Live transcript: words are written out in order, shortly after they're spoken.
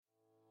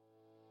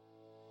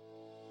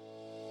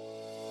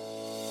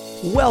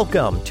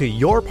Welcome to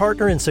Your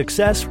Partner in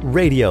Success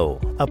Radio,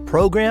 a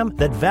program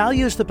that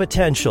values the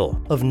potential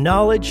of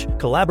knowledge,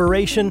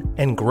 collaboration,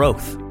 and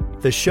growth.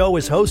 The show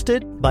is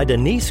hosted by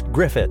Denise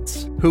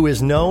Griffiths, who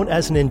is known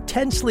as an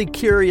intensely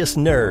curious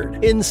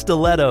nerd in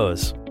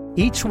stilettos.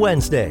 Each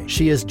Wednesday,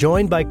 she is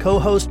joined by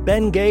co-host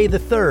Ben Gay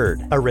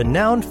III, a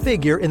renowned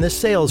figure in the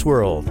sales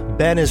world.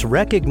 Ben is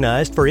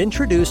recognized for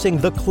introducing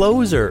The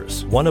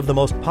Closers, one of the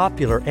most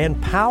popular and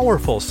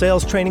powerful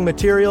sales training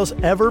materials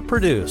ever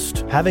produced.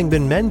 Having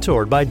been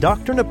mentored by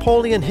Dr.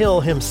 Napoleon Hill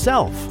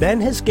himself,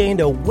 Ben has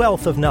gained a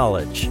wealth of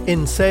knowledge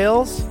in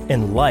sales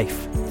and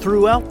life.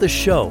 Throughout the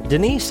show,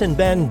 Denise and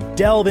Ben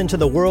delve into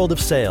the world of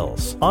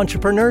sales,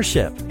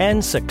 entrepreneurship,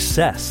 and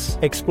success,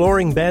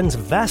 exploring Ben's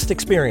vast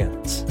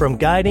experience from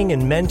guiding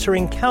and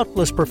mentoring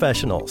countless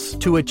professionals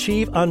to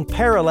achieve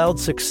unparalleled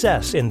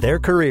success in their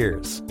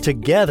careers.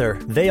 Together,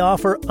 they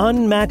offer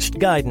unmatched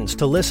guidance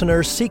to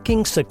listeners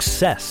seeking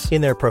success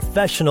in their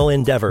professional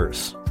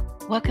endeavors.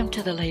 Welcome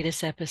to the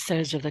latest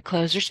episodes of the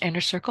Closers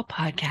Inner Circle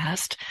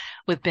podcast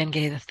with Ben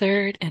Gay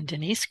III and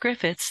Denise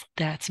Griffiths.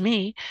 That's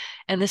me.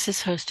 And this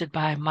is hosted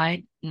by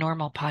my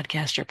normal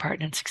podcast, Your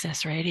Partner in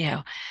Success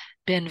Radio.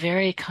 Ben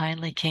very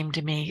kindly came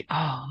to me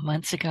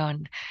months ago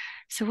and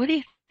said, what do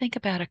you think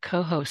about a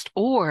co-host?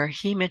 Or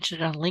he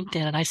mentioned it on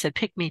LinkedIn and I said,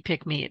 pick me.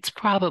 It's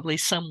probably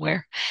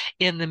somewhere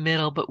in the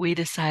middle, but we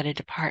decided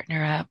to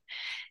partner up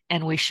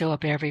and we show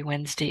up every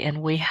Wednesday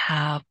and we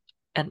have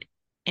an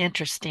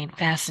interesting,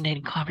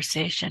 fascinating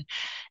conversation.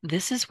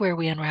 This is where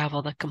we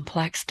unravel the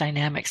complex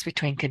dynamics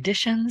between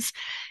conditions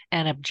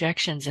and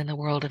objections in the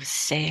world of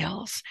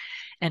sales.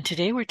 And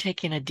today we're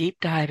taking a deep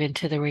dive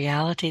into the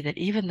reality that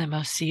even the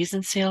most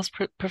seasoned sales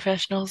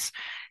professionals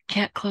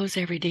can't close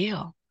every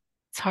deal.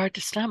 It's hard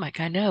to stomach,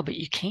 I know, but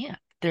you can't.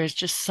 There's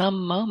just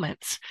some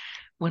moments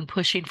when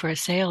pushing for a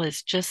sale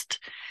is just,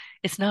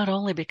 it's not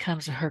only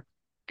becomes a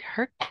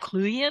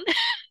Herculean.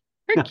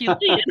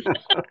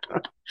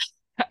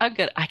 I'm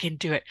good. I can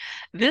do it.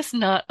 This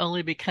not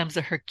only becomes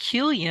a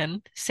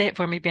Herculean, say it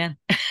for me, Ben.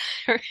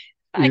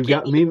 You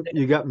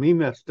got me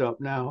messed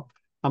up now.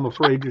 I'm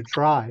afraid to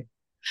try.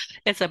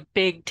 It's a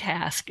big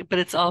task, but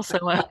it's also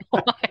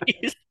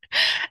unwise.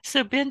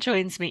 So Ben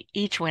joins me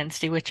each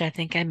Wednesday, which I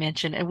think I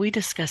mentioned, and we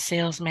discuss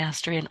sales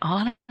mastery and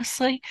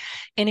honestly,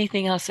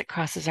 anything else that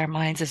crosses our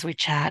minds as we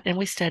chat. And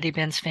we study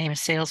Ben's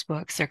famous sales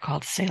books. They're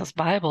called Sales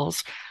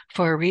Bibles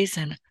for a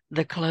reason,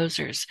 The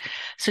Closers.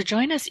 So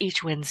join us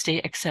each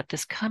Wednesday, except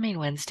this coming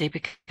Wednesday,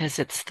 because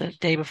it's the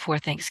day before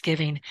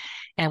Thanksgiving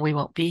and we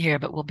won't be here,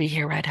 but we'll be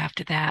here right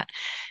after that.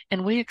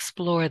 And we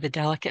explore the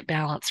delicate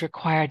balance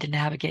required to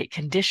navigate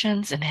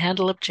conditions and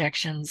handle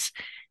objections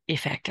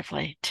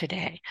effectively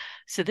today.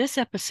 So this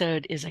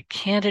episode is a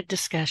candid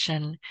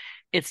discussion.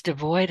 It's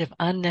devoid of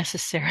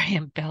unnecessary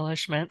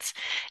embellishments,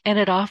 and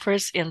it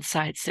offers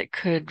insights that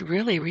could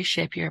really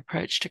reshape your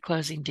approach to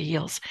closing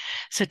deals.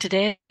 So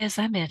today, as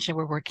I mentioned,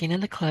 we're working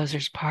in the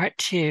Closers Part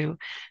 2,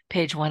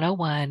 page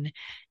 101,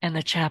 and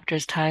the chapter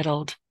is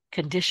titled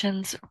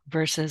Conditions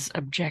versus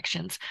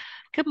Objections.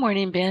 Good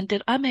morning, Ben.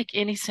 Did I make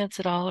any sense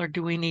at all, or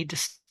do we need to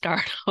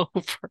start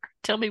over?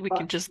 Tell me we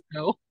can just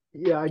go.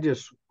 Yeah, I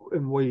just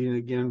am waiting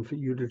again for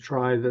you to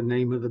try the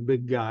name of the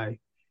big guy,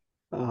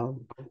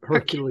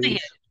 Hercules.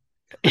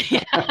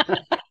 Yeah.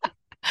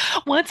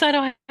 Once I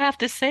don't have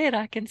to say it,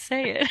 I can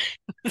say it.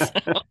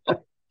 So,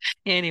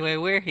 anyway,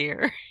 we're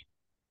here.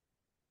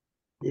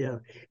 Yeah,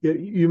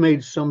 you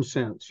made some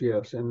sense,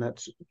 yes, and I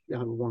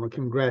want to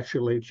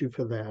congratulate you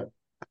for that.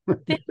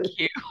 Thank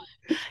you.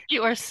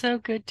 You are so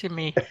good to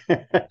me.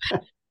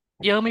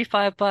 You owe me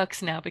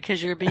 $5 now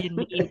because you're being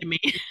mean to me.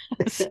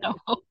 So.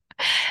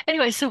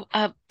 Anyway, so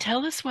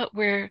tell us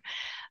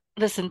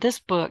listen,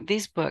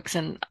 these books,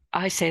 and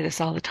I say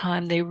this all the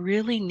time, they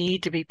really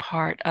need to be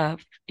part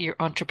of your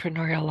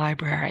entrepreneurial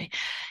library.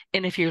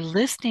 And if you're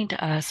listening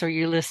to us or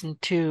you listen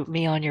to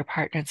me on Your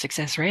Partner in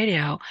Success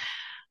Radio,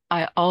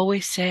 I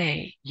always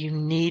say you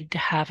need to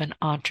have an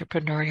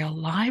entrepreneurial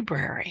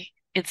library.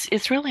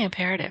 It's really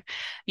imperative.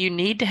 You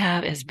need to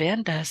have, as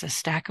Ben does, a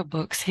stack of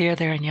books here,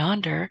 there, and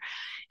yonder.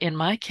 In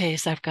my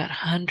case, I've got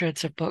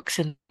hundreds of books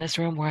in this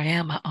room where I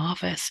am, my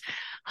office,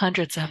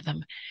 hundreds of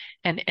them.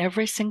 And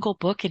every single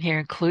book in here,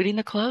 including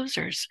The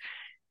Closers,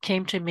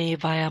 came to me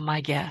via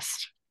my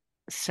guest.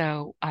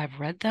 So I've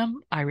read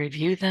them, I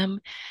review them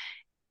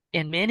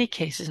in many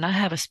cases, and I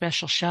have a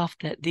special shelf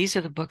that these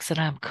are the books that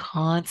I'm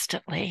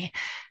constantly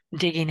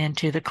digging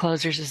into. The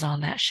Closers is on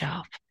that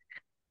shelf.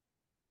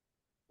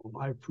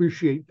 I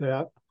appreciate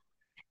that.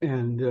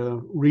 And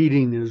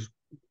reading is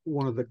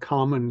one of the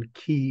common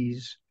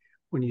keys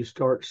when you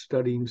start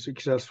studying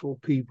successful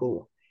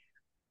people.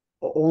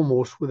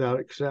 Almost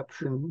without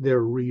exception, they're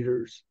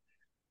readers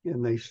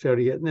and they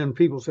study it. And then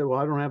people say, well,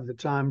 I don't have the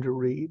time to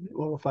read.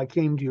 Well, if I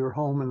came to your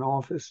home and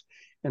office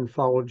and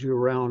followed you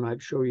around,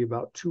 I'd show you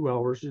about 2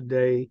 hours a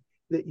day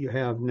that you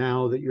have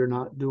now that you're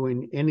not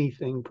doing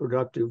anything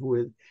productive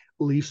with,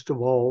 least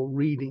of all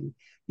reading.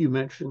 You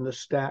mentioned the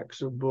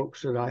stacks of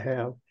books that I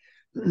have.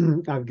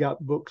 I've got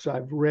books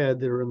I've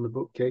read that are in the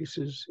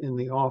bookcases in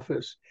the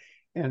office,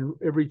 And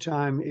every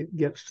time it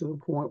gets to the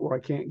point where I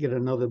can't get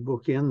another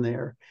book in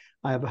there,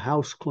 I have a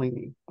house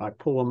cleaning. I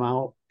pull them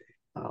out,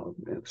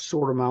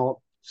 sort them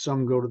out.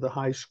 Some go to the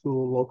high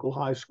school, local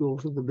high school,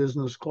 to the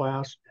business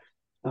class.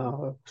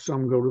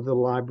 Some go to the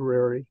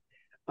library,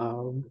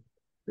 and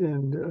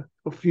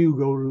a few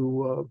go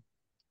to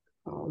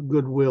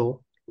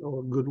Goodwill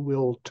or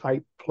Goodwill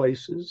type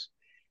places.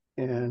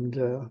 And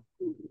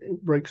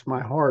it breaks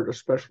my heart,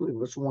 especially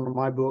if it's one of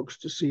my books,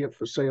 to see it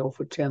for sale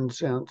for 10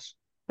 cents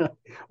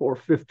or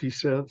 50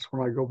 cents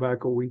when I go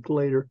back a week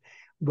later.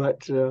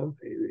 But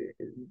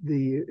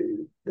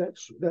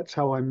that's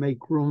how I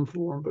make room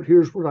for them. But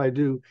here's what I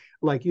do.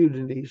 Like you,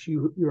 Denise,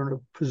 you're in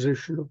a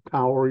position of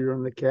power. You're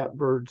in the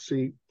catbird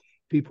seat.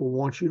 People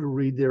want you to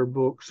read their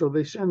books, so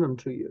they send them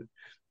to you.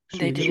 So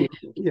They do.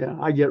 Yeah,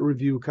 I get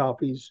review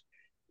copies.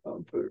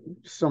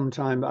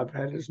 Sometimes I've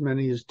had as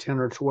many as 10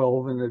 or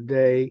 12 in a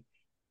day.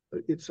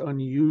 It's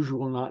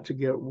unusual not to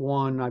get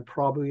one. I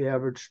probably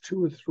average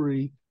 2 or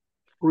 3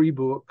 free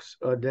books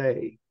a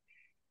day.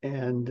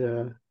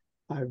 And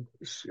I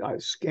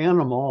scan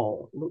them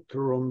all, look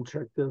through them,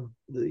 check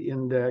the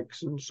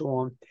index and so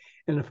on.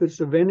 And if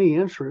it's of any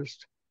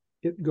interest,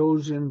 it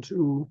goes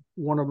into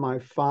one of my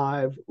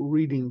 5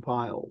 reading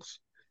piles.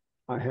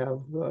 I have,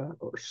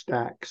 or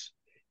stacks.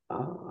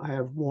 I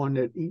have one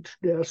at each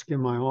desk in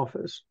my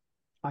office.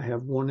 I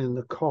have one in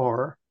the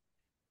car,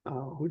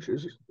 which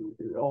is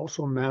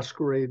also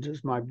masquerades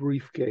as my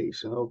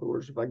briefcase. In other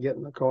words, if I get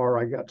in the car,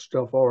 I got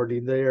stuff already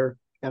there,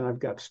 and I've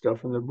got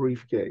stuff in the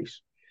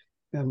briefcase.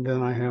 And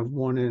then I have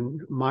one in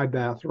my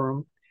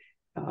bathroom.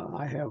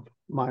 I have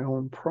my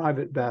own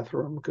private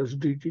bathroom because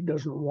Gigi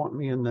doesn't want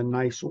me in the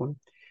nice one.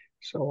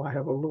 So I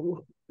have a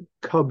little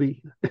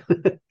cubby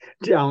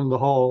down the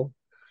hall.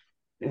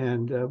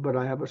 And but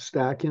I have a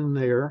stack in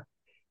there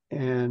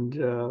and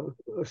a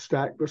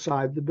stack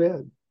beside the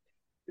bed.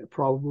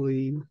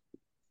 Probably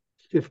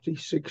 50,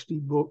 60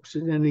 books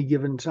at any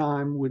given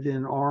time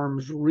within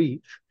arm's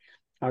reach.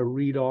 I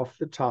read off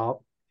the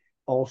top.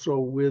 Also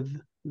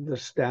with the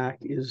stack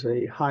is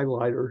a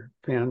highlighter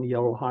pen,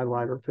 yellow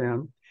highlighter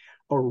pen,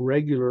 a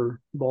regular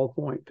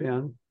ballpoint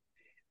pen,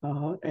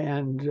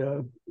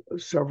 and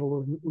several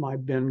of my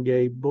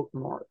Bengay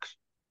bookmarks.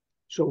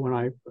 So when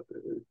I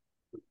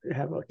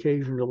have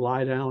occasion to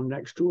lie down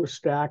next to a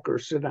stack or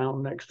sit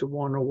down next to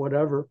one or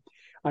whatever,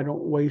 I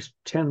don't waste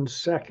 10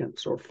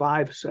 seconds or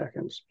 5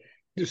 seconds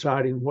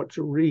deciding what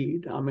to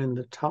read. I'm in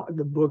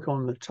the book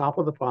on the top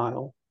of the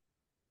pile.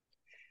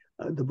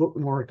 The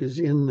bookmark is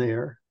in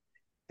there,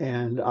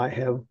 and I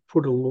have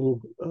put a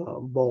little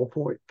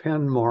ballpoint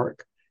pen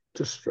mark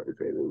just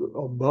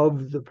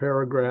above the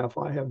paragraph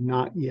I have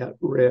not yet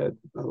read.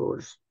 In other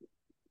words,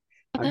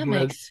 That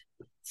makes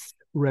sense.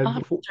 read I'll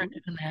have to before. start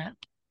doing that.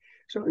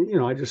 So,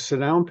 I just sit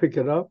down, pick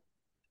it up,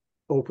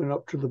 open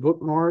up to the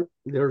bookmark.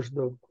 There's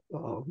the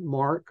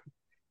mark,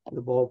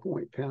 the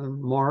ballpoint pen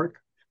mark,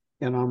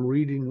 and I'm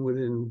reading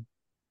within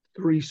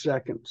 3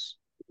 seconds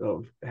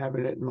of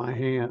having it in my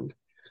hand.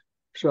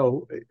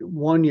 So,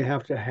 one, you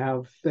have to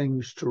have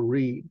things to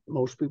read.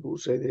 Most people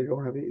say they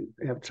don't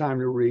have time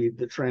to read.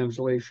 The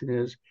translation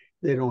is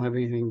they don't have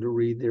anything to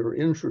read they're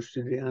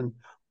interested in,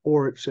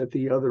 or it's at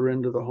the other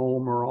end of the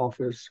home or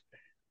office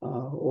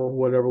or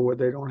whatever, where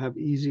they don't have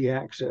easy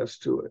access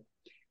to it.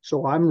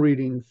 So I'm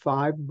reading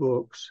 5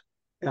 books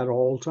at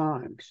all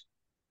times.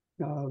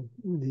 I've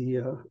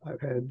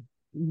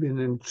been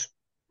in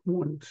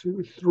 1,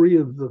 2, 3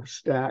 of the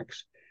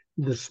stacks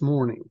this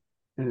morning,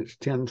 and it's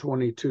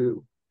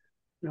 10:22.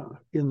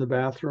 In the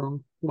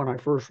bathroom, when I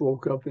first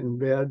woke up in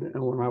bed,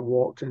 and when I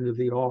walked into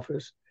the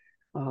office,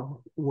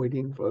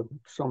 waiting for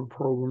some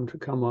program to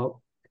come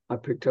up, I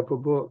picked up a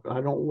book. I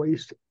don't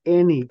waste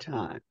any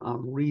time.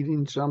 I'm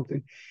reading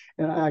something.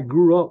 And I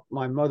grew up,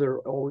 my mother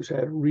always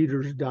had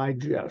Reader's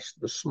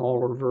Digest, the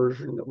smaller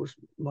version that was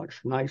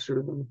much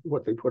nicer than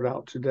what they put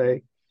out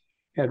today,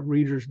 had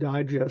Reader's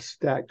Digest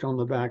stacked on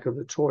the back of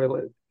the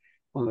toilet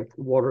on the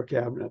water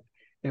cabinet.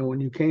 And when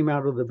you came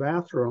out of the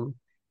bathroom,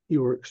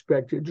 you were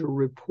expected to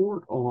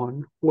report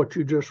on what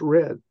you just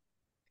read.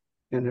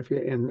 And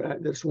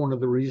that's one of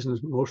the reasons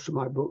most of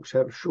my books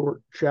have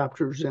short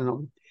chapters in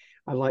them.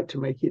 I like to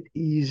make it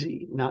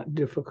easy, not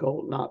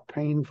difficult, not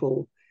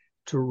painful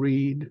to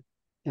read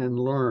and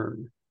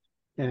learn.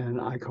 And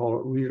I call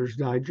it Reader's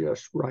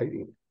Digest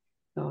writing.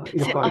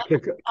 See,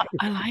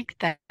 I like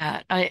that.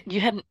 I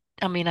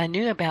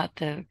knew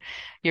about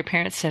your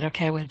parents said,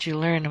 okay, what did you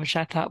learn? Which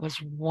I thought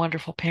was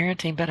wonderful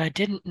parenting, but I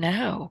didn't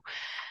know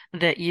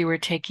that you were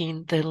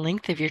taking the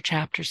length of your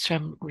chapters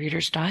from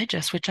Reader's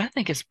Digest, which I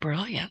think is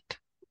brilliant.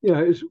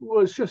 Yeah,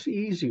 it's just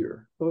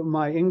easier.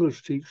 My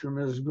English teacher,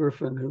 Ms.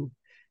 Griffin, who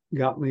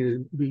got me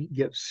to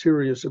get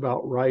serious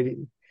about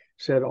writing,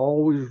 said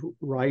always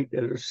write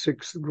at a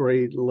 6th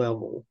grade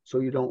level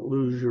so you don't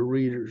lose your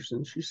readers.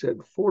 And she said,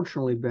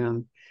 fortunately,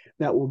 Ben,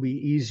 that will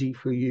be easy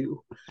for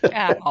you.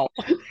 Ow.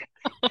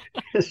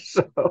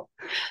 So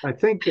I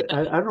think,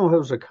 I don't know if it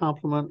was a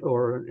compliment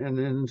or an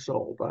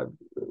insult.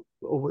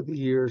 Over the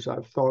years,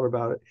 I've thought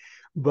about it.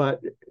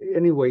 But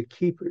anyway,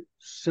 keep it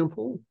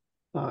simple,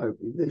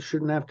 They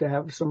shouldn't have to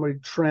have somebody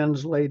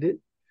translate it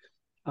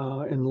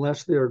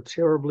unless they're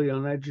terribly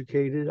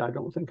uneducated. I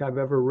don't think I've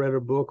ever read a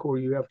book where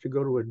you have to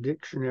go to a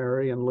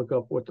dictionary and look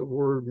up what the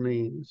word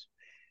means.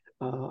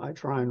 I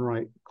try and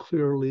write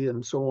clearly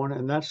and so on.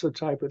 And that's the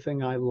type of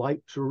thing I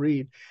like to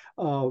read.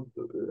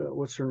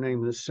 What's her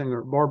name? The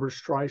singer, Barbara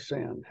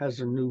Streisand, has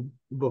a new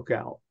book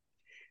out.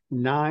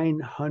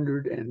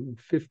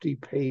 950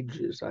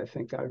 pages, I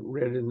think I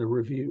read in the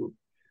review.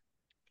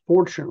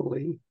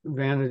 Fortunately,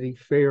 Vanity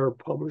Fair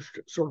published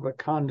sort of a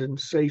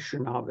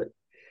condensation of it,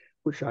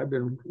 which I've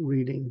been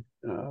reading.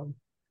 And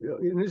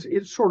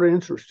it's sort of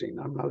interesting.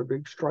 I'm not a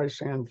big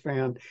Streisand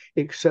fan,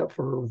 except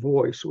for her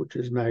voice, which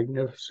is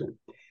magnificent.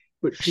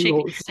 But She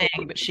can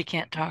sing, but she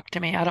can't talk to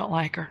me. I don't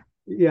like her.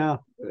 Yeah.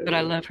 But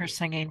I love her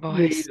singing Me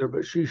voice. either,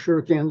 but she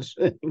sure can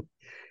sing.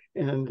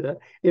 And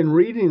in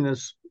reading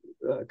this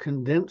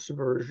condensed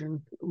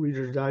version,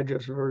 Reader's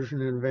Digest version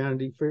in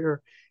Vanity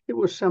Fair, it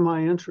was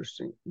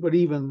semi-interesting. But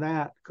even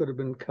that could have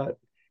been cut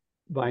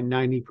by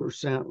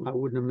 90%, and I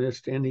wouldn't have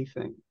missed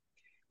anything.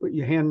 But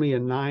you hand me a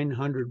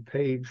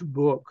 900-page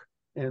book,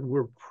 and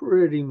we're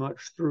pretty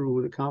much through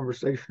with a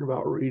conversation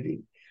about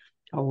reading.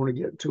 I want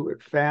to get to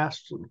it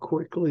fast and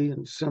quickly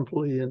and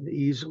simply and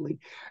easily.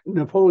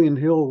 Napoleon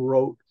Hill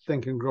wrote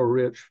Think and Grow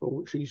Rich, for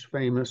which he's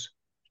famous,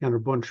 and a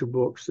bunch of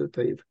books that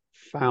they've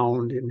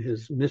found in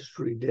his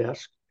mystery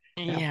desk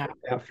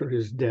after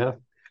his death.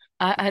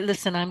 I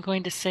listen, I'm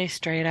going to say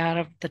straight out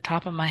of the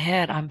top of my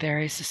head, I'm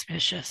very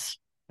suspicious.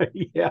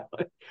 Yeah,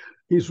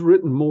 he's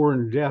written more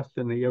in death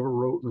than he ever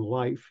wrote in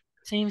life.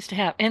 Seems to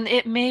have. And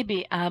it may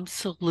be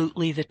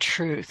absolutely the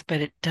truth, but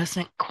it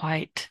doesn't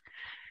quite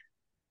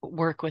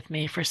work with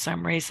me for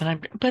some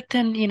reason. But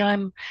then,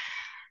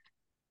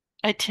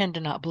 I tend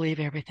to not believe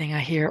everything I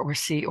hear or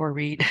see or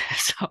read.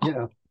 So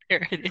yeah,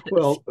 there it is.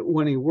 Well,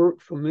 when he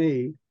worked for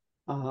me,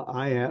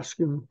 I asked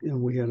him, and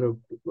we had a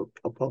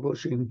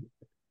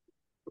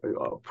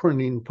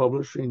printing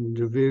publishing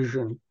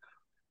division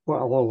for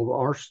all of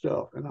our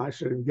stuff. And I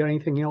said, "Have you got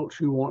anything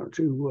else you want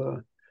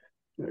to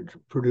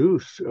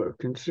produce?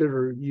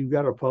 Consider you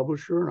got a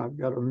publisher, and I've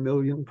got a 1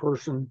 million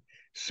person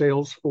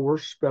sales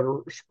force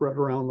spread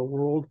around the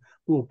world.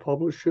 We'll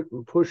publish it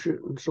and push it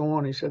and so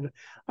on." He said,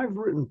 "I've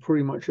written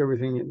pretty much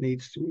everything that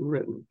needs to be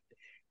written."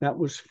 That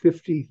was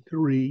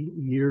 53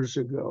 years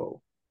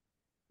ago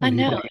I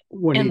know.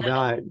 when he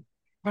died.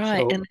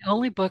 Right. So, And the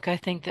only book I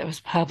think that was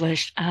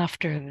published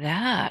after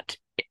that,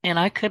 and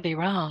I could be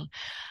wrong,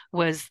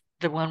 was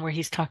the one where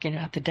he's talking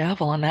about the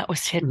devil, and that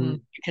was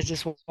hidden because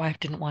his wife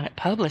didn't want it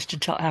published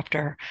until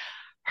after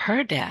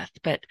her death.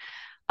 But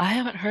I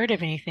haven't heard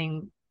of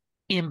anything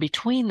in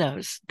between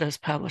those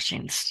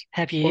publishings.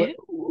 Have you?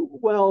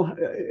 Well,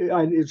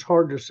 it's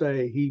hard to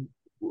say.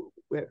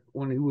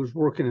 When he was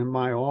working in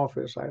my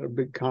office, I had a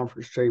big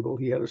conference table.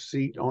 He had a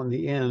seat on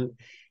the end.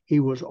 He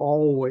was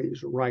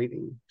always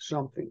writing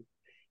something.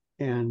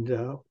 And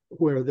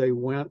where they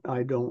went,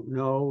 I don't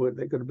know.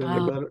 They could have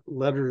been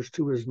letters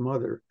to his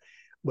mother.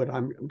 But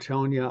I'm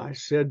telling you, I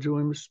said to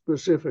him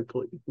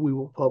specifically, we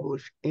will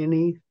publish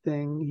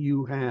anything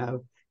you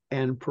have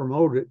and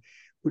promote it,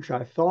 which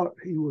I thought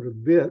he would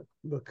have bit,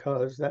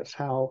 because that's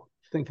how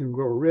Think and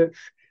Grow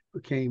Rich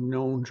became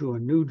known to a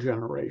new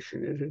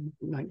generation. In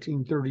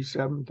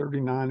 1937,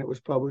 39, it was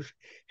published,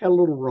 had a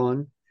little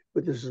run,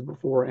 but this is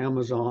before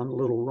Amazon.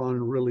 Little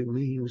run really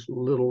means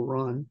little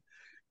run.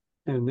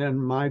 And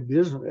then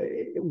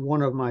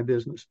one of my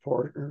business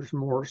partners,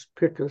 Morris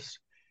Pickus,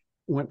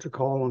 went to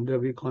call on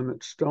W. Clem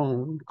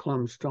Stone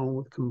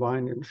with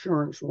Combined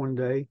Insurance one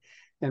day.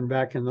 And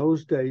back in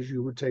those days,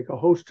 you would take a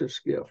hostess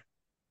gift.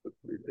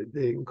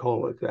 They didn't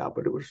call it that,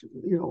 but it was,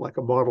 like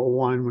a bottle of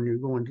wine when you're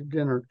going to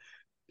dinner,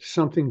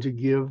 something to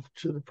give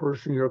to the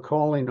person you're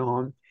calling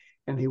on.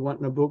 And he went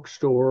in a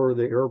bookstore or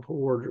the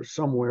airport or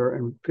somewhere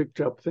and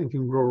picked up Think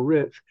and Grow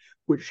Rich,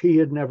 which he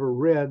had never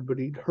read, but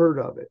he'd heard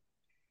of it.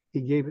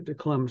 He gave it to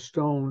Clem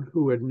Stone,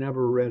 who had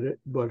never read it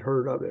but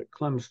heard of it.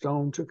 Clem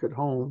Stone took it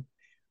home,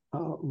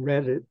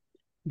 read it,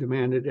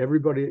 demanded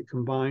everybody at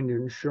Combined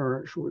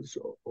Insurance,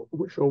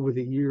 which over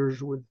the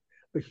years with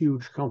a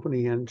huge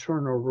company and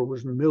turnover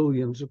was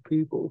millions of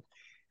people,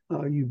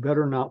 you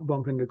better not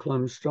bump into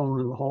Clem Stone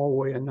in the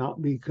hallway and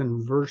not be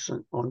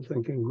conversant on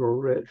Think and Grow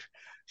Rich.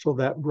 So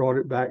that brought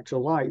it back to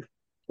life.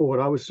 But what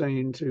I was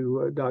saying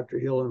to Dr.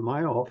 Hill in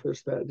my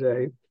office that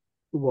day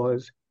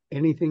was,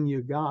 anything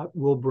you got,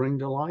 we'll bring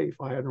to life.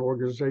 I had an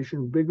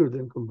organization bigger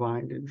than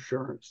Combined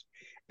Insurance,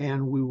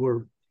 and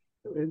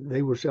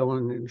they were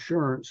selling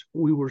insurance.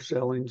 We were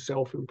selling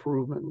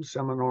self-improvement and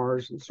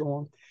seminars and so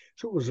on.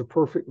 So it was a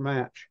perfect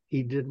match.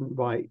 He didn't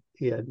bite.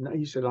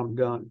 He said, "I'm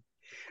done."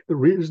 The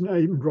reason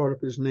I even brought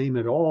up his name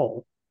at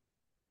all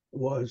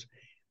was,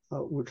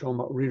 we're talking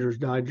about Reader's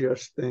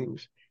Digest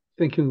things.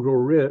 Think and Grow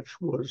Rich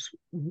was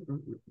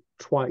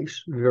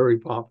twice very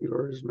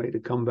popular, has made a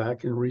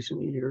comeback in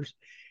recent years.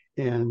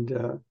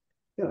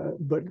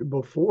 But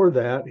before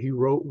that, he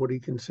wrote what he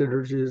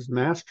considers his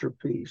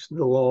masterpiece,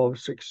 The Law of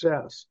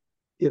Success.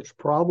 Its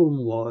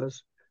problem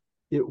was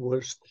it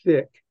was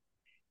thick,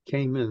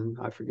 came in,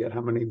 I forget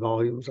how many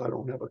volumes. I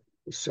don't have a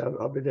set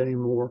of it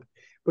anymore.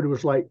 But it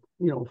was like,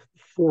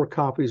 4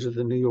 copies of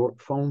the New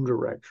York phone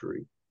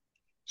directory.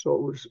 So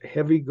it was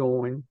heavy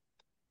going,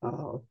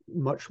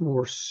 much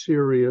more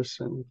serious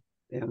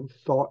and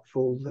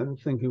thoughtful than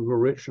Think and Grow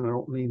Rich. And I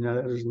don't mean that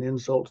as an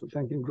insult to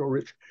Think and Grow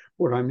Rich.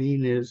 What I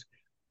mean is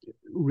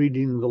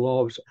reading the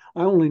laws.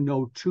 I only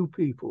know 2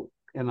 people,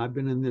 and I've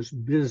been in this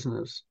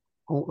business,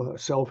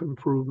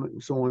 self-improvement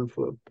and so on,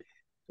 for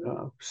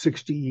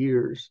 60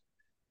 years.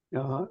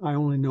 I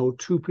only know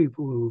 2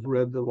 people who've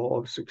read The Law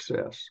of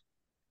Success.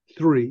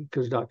 3,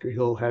 because Dr.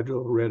 Hill had to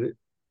have read it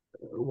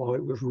while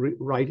he was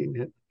writing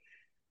it.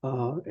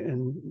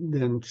 And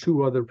then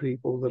 2 other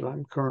people that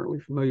I'm currently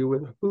familiar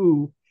with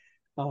who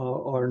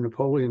are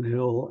Napoleon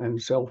Hill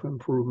and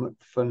self-improvement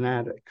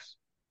fanatics.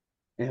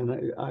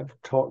 And I've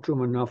talked to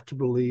them enough to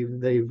believe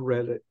they've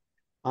read it.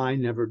 I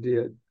never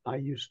did.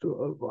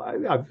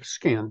 I've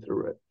scanned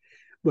through it,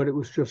 but it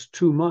was just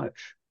too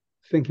much.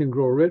 Think and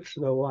Grow Rich,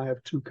 though, I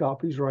have 2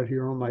 copies right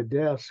here on my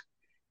desk.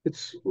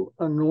 It's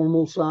a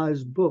normal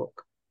sized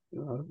book,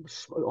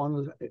 on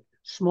the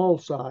small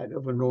side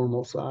of a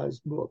normal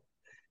sized book.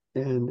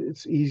 And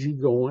it's easy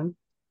going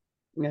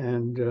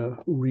and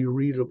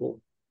rereadable.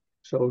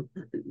 So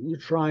you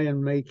try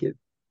and make it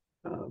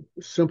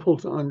simple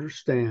to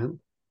understand,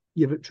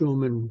 give it to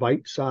them in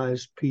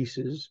bite-sized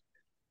pieces.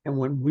 And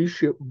when we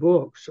ship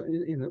books,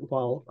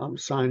 while I'm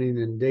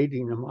signing and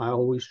dating them, I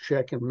always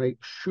check and make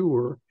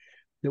sure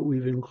that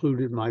we've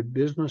included my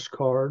business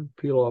card,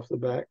 peel off the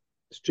back,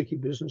 sticky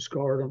business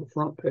card on the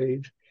front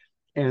page,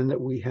 and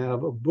that we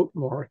have a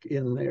bookmark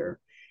in there.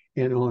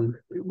 And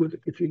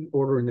if you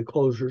order in the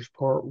closers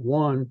part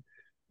 1,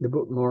 the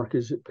bookmark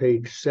is at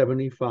page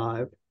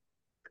 75,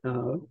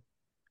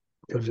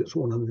 because it's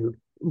one of the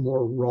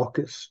more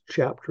raucous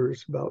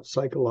chapters about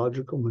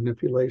psychological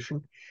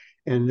manipulation.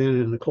 And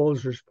then in the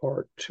closers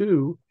part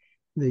 2,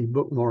 the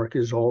bookmark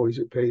is always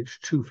at page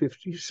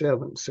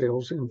 257,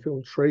 Sales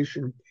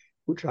Infiltration,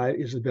 which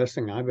is the best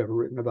thing I've ever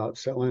written about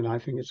selling. I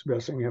think it's the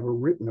best thing ever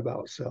written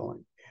about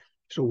selling.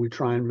 So we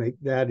try and make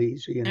that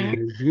easy. And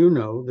then, as you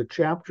know, the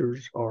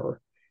chapters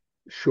are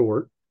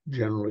short,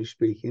 generally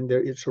speaking.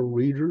 It's a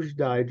Reader's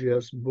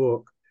Digest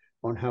book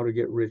on how to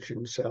get rich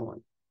in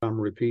selling. I'm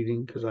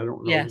repeating because I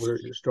don't know where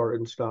to start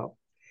and stop.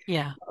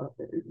 Yeah.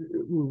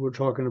 We were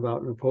talking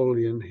about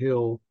Napoleon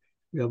Hill,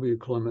 W.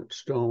 Clement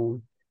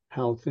Stone,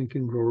 how Think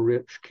and Grow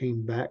Rich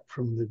came back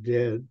from the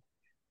dead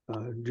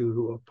due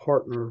to a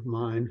partner of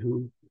mine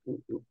who,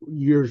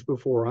 years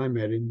before I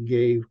met him,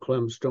 gave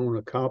Clem Stone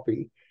a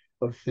copy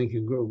of Think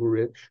and Grow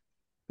Rich.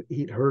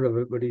 He'd heard of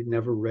it, but he'd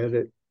never read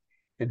it.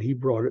 And he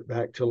brought it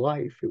back to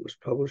life. It was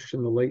published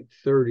in the late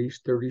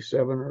 30s,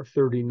 37 or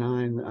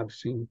 39. I've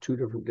seen 2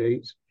 different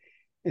dates.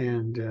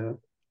 And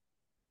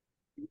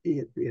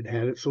it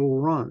had its little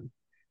run,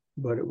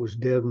 but it was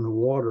dead in the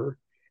water.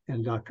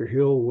 And Dr.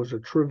 Hill was a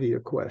trivia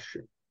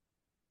question.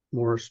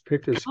 Morris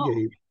Pickus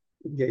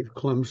gave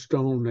Clem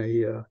Stone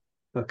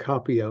a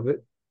copy of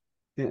it,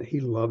 and he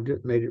loved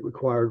it, made it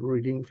required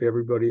reading for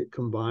everybody at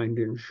Combined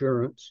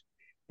Insurance,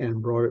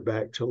 and brought it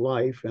back to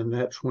life. And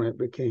that's when it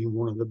became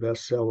one of the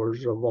best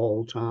sellers of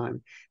all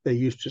time. They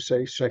used to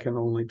say second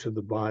only to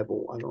the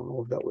Bible. I don't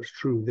know if that was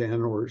true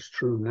then or is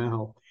true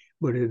now,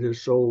 but it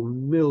has sold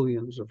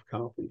millions of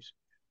copies.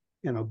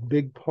 And a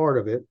big part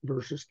of it,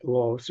 versus The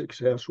Law of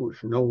Success,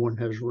 which no one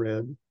has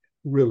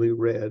really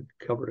read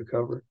cover to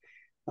cover,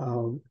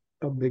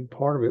 a big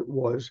part of it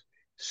was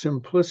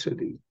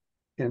simplicity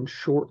and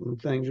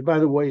shortened things. By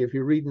the way, if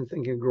you read and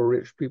Think and Grow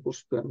Rich, people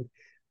spend,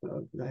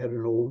 I had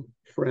an old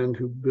friend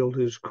who built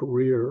his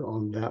career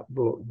on that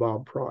book,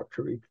 Bob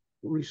Proctor. He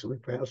recently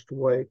passed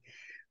away.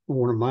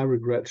 One of my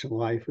regrets in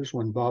life is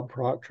when Bob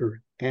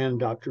Proctor and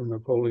Dr.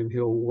 Napoleon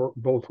Hill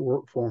both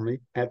worked for me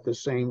at the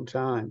same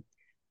time.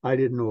 I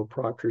didn't know of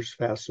Proctor's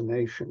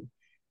fascination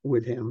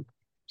with him,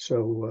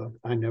 so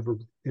I never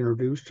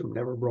introduced them,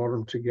 never brought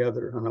them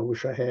together, and I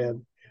wish I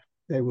had.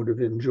 They would have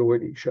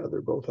enjoyed each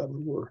other. Both of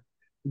them were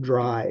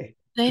dry.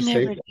 They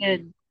never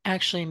did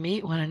actually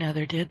meet one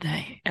another, did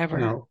they? Ever?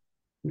 No.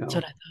 That's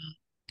what I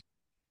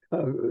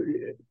thought.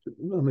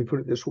 Let me put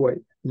it this way.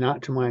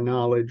 Not to my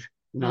knowledge,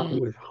 not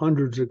with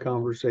hundreds of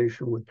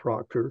conversations with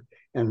Proctor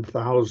and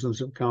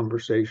thousands of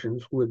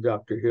conversations with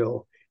Dr.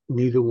 Hill.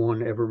 Neither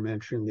one ever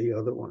mentioned the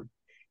other one.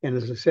 And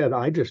as I said,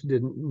 I just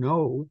didn't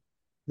know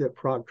that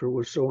Proctor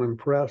was so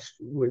impressed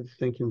with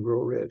Think and Grow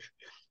Rich.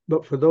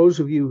 But for those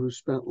of you who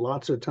spent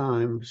lots of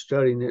time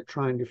studying it,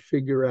 trying to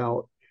figure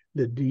out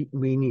the deep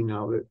meaning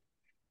of it,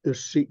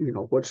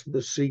 what's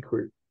the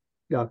secret?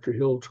 Dr.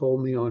 Hill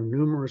told me on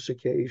numerous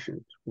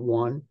occasions.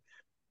 One,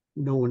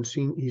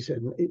 he said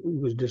he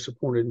was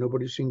disappointed.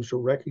 Nobody seems to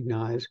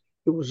recognize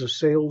it was a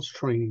sales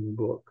training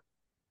book.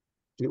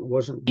 It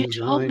wasn't designed.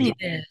 You told me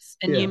this,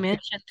 and you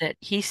mentioned that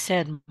he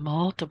said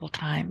multiple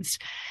times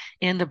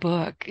in the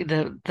book,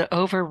 the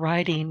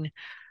overriding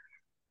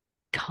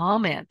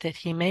comment that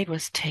he made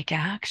was take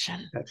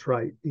action. That's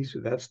right. He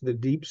said that's the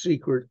deep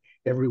secret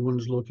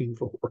everyone's looking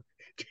for.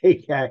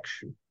 Take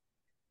action.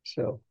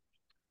 So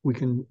we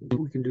can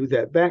do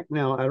that. Back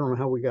now, I don't know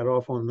how we got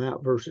off on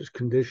that versus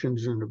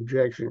conditions and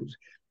objections,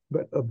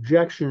 but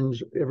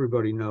objections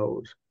everybody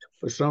knows.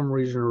 For some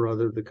reason or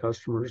other, the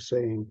customer is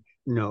saying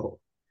no.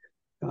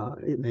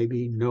 It may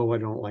be no, I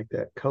don't like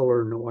that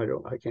color.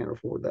 No, I can't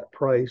afford that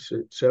price,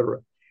 etc.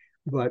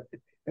 But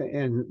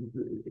and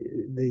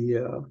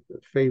the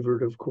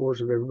favorite, of course,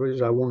 of everybody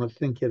is I want to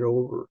think it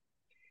over.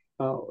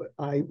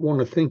 I want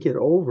to think it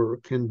over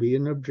can be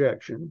an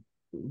objection,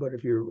 but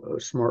if you're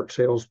a smart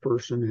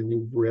salesperson and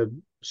you've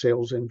read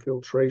sales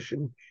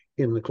infiltration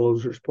in the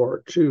closer's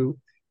part too,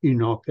 you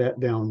knock that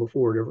down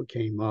before it ever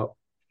came up.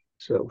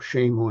 So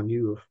shame on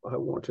you if I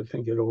want to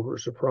think it over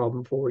is a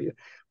problem for you.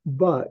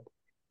 But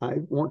I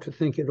want to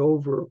think it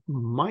over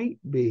might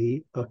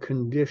be a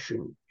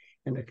condition,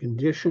 and a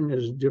condition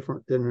is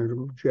different than an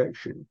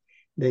objection.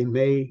 They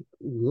may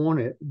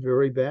want it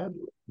very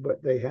badly,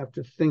 but they have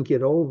to think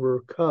it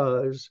over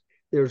because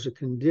there's a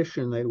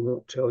condition they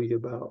won't tell you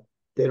about.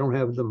 They don't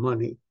have the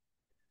money.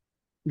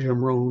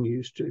 Jim Rohn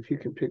used to, if you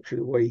can picture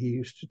the way he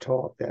used to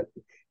talk, that,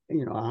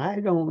 I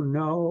don't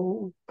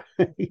know,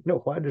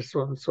 why does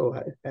so and so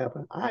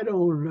happen? I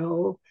don't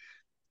know.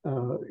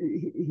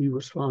 He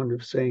was fond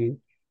of saying,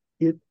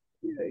 it,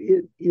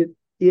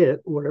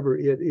 whatever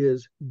it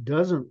is,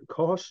 doesn't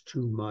cost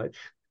too much.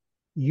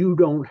 You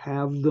don't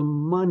have the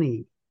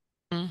money.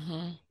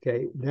 Mm-hmm.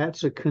 Okay,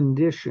 that's a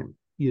condition.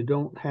 You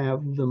don't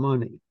have the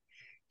money.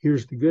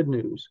 Here's the good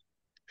news.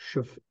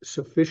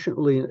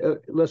 Sufficiently,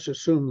 let's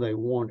assume they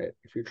want it.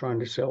 If you're trying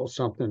to sell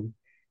something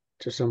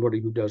to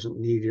somebody who doesn't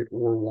need it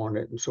or want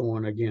it and so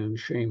on, again,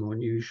 shame on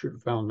you. You should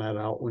have found that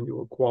out when you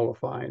were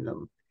qualifying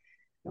them,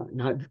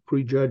 not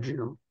prejudging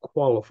them,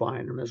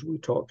 qualifying them as we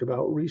talked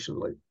about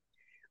recently.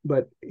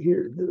 But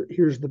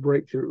here's the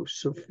breakthrough.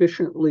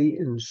 Sufficiently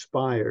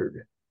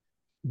inspired,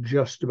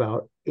 just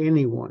about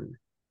anyone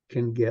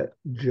can get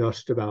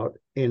just about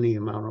any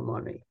amount of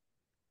money.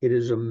 It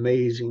is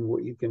amazing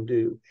what you can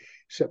do.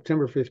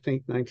 September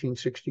 15th,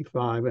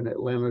 1965, in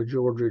Atlanta,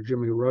 Georgia,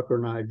 Jimmy Rucker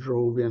and I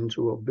drove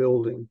into a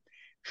building,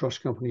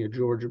 Trust Company of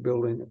Georgia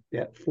building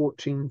at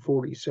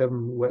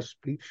 1447 West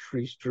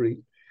Peachtree Street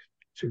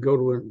to go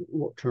to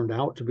what turned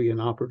out to be an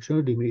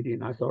opportunity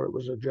meeting. I thought it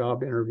was a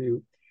job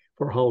interview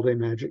for Holiday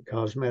Magic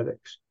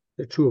Cosmetics.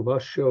 The two of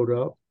us showed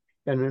up,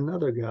 and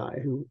another guy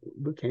who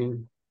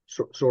became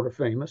sort of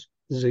famous,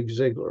 Zig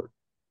Ziglar.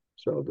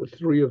 So the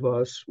three of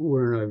us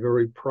were in a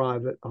very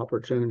private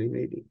opportunity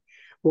meeting.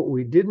 What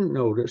we didn't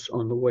notice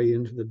on the way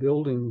into the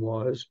building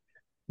was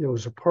there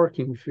was a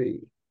parking fee,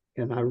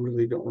 and I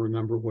really don't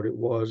remember what it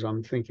was.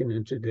 I'm thinking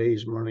in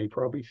today's money,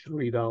 probably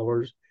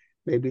 $3,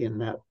 maybe in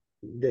that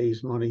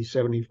day's money,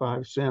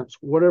 75 cents,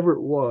 whatever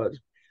it was.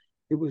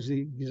 It was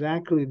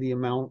exactly the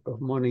amount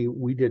of money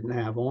we didn't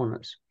have on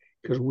us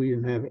because we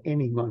didn't have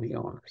any money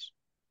on us.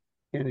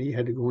 And you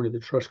had to go into the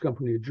Trust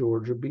Company of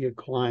Georgia, be a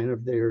client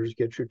of theirs,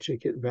 get your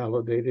ticket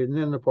validated, and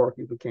then the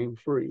parking became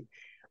free.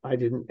 I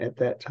didn't at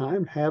that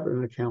time have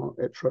an account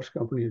at Trust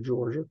Company of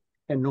Georgia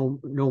and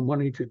no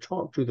money to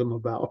talk to them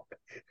about.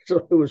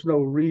 So there was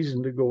no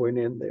reason to going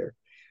in there.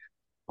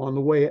 On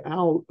the way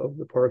out of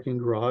the parking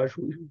garage,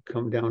 we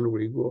come down to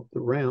where you go up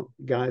the ramp.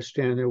 The guy's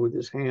standing there with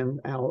his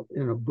hand out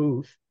in a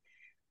booth.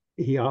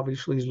 He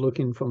obviously is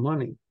looking for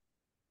money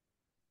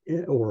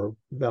or a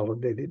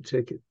validated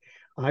ticket.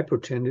 I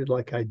pretended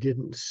like I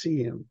didn't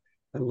see him.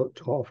 I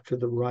looked off to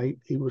the right.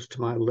 He was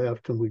to my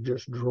left, and we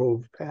just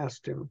drove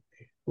past him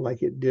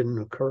like it didn't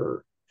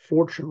occur.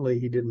 Fortunately,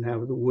 he didn't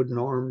have the wooden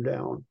arm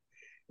down.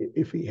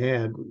 If he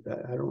had,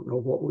 I don't know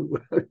what we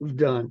would have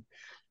done.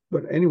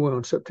 But anyway,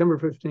 on September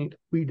 15th,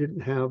 we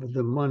didn't have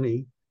the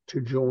money to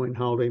join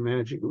Holiday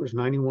Magic. It was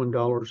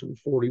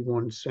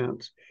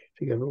 $91.41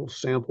 to get a little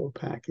sample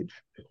package.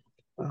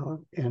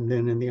 And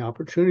then in the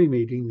opportunity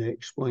meeting, they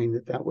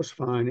explained that was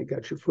fine. It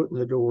got your foot in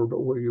the door.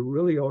 But where you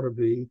really ought to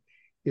be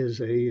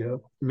is a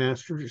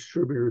master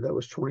distributor. That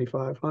was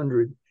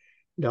 $2,500,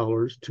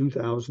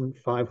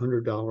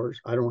 $2,500.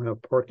 I don't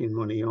have parking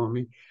money on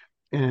me.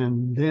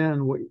 And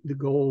then what the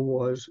goal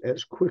was,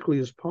 as quickly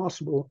as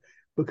possible,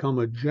 become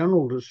a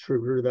general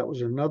distributor. That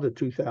was another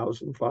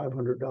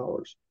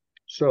 $2,500.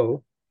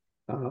 So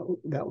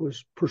that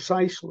was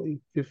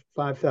precisely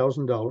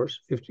 $5,000,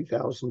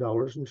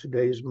 $50,000 in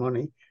today's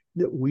money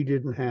that we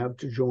didn't have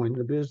to join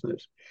the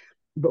business.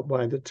 But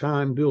by the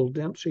time Bill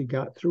Dempsey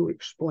got through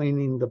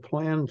explaining the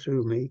plan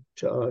to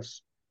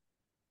us,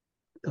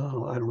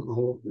 I don't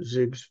know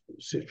Zig's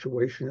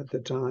situation at the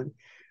time,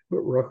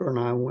 but Rucker and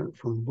I went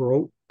from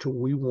broke to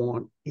we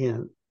want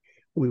in.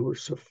 We were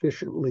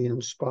sufficiently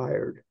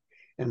inspired.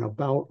 And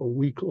about a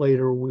week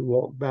later, we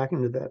walked back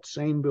into that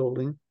same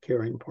building,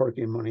 carrying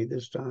parking money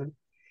this time,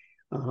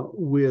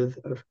 with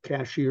a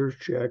cashier's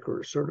check or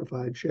a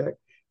certified check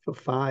for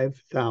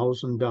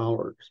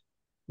 $5,000.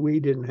 We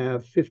didn't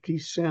have 50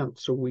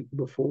 cents a week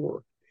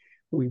before.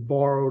 We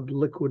borrowed,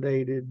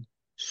 liquidated,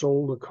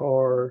 sold a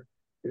car,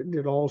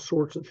 did all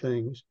sorts of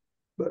things,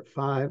 but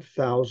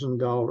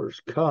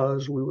 $5,000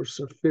 because we were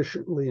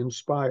sufficiently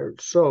inspired.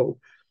 So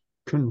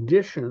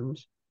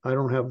conditions, I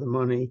don't have the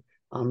money,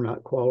 I'm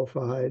not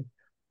qualified,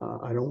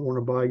 I don't want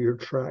to buy your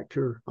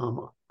tractor. I'm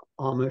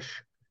Amish.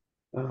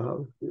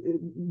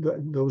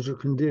 Those are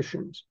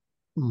conditions.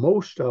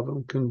 Most of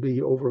them can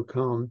be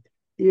overcome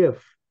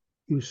if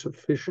you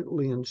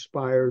sufficiently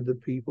inspire the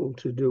people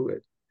to do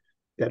it.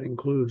 That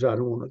includes, I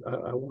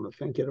want to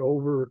think it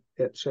over,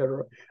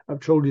 etc. I've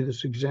told you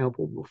this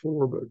example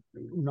before, but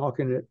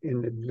knocking it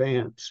in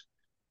advance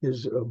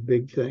is a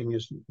big thing.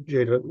 As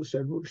J. Douglas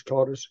Edwards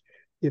taught us,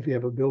 if you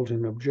have a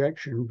built-in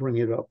objection, bring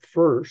it up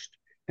first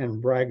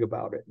and brag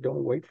about it.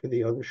 Don't wait for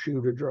the other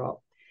shoe to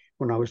drop.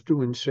 When I was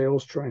doing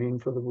sales training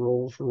for the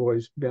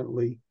Rolls-Royce,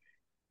 Bentley,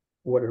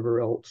 whatever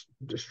else,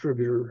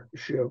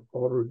 distributorship,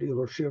 auto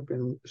dealership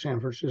in San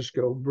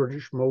Francisco,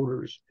 British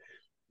Motors,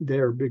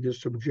 their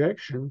biggest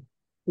objection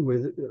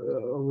with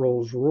a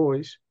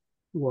Rolls-Royce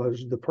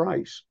was the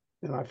price.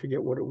 And I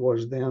forget what it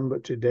was then,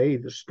 but today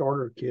the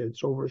starter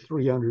kit's over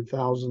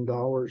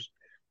 $300,000.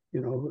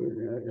 You know,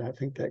 I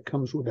think that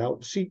comes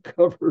without seat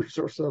covers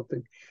or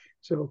something.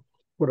 So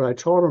what I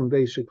taught them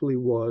basically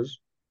was,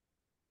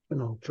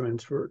 and I'll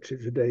transfer it to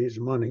today's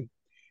money,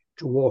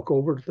 to walk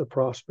over to the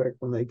prospect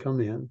when they come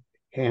in,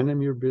 hand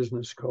them your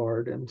business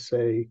card and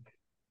say,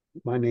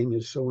 my name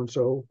is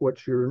so-and-so.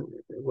 What's your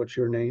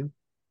name?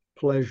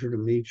 Pleasure to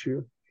meet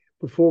you.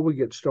 Before we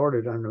get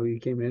started, I know you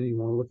came in, you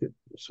want to look at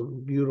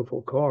some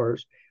beautiful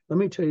cars. Let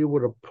me tell you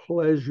what a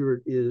pleasure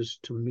it is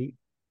to meet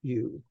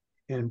you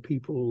and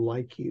people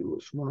like you.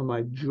 It's one of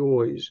my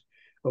joys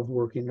of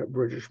working at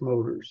British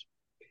Motors.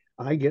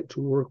 I get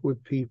to work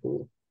with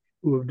people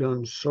who have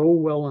done so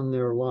well in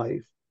their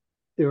life,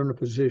 they're in a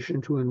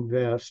position to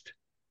invest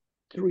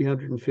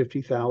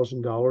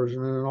 $350,000 in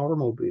an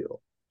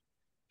automobile.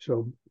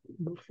 So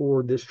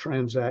before this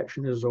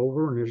transaction is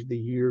over and as the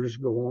years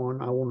go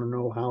on, I want to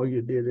know how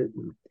you did it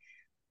and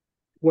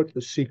what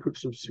the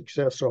secrets of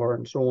success are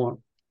and so on.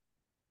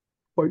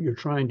 What you're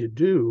trying to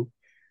do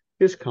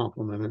is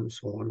compliment and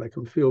so on. Make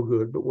them feel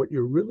good. But what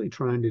you're really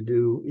trying to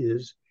do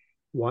is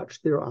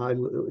watch their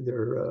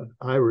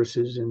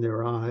irises in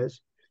their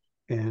eyes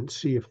and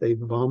see if they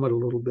vomit a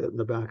little bit in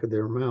the back of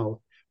their mouth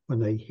when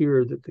they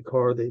hear that the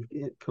car they've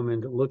come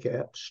in to look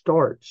at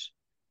starts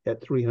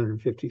at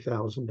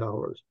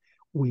 $350,000.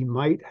 We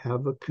might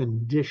have a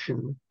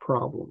condition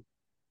problem.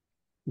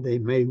 They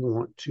may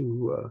want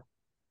to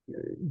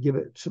give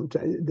it some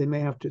time. They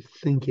may have to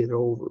think it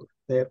over.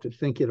 They have to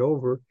think it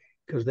over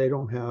because they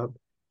don't have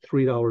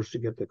 $3 to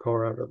get the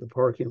car out of the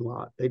parking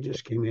lot. They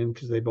just came in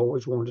because they've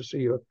always wanted to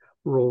see a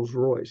Rolls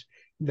Royce.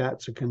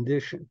 That's a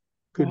condition.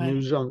 Good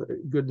news on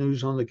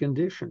the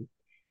condition.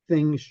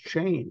 Things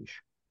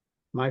change.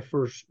 My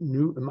first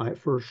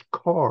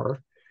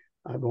car,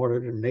 I bought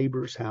at a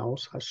neighbor's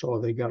house. I saw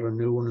they got a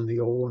new one and the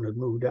old one had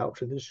moved out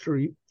to the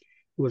street.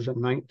 It was a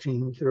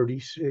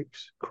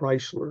 1936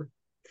 Chrysler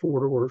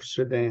four-door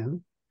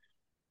sedan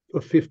for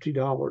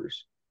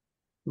 $50.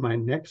 My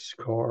next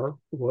car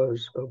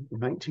was a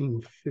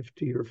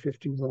 1950 or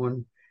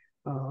 51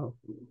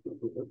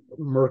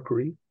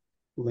 Mercury,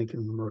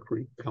 Lincoln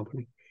Mercury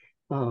Company,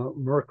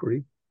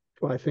 Mercury.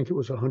 I think it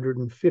was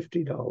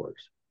 $150.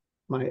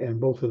 And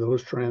both of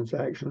those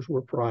transactions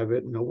were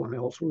private. No one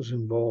else was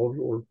involved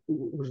or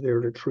was there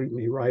to treat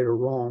me right or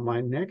wrong.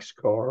 My next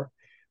car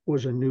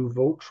was a new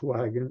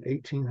Volkswagen,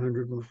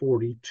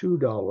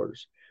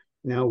 $1,842.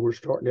 Now we're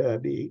starting to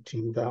be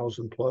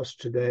 18,000 plus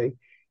today.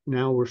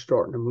 Now we're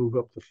starting to move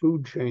up the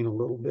food chain a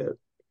little bit.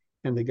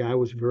 And the guy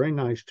was very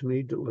nice to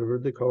me,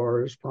 delivered the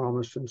car as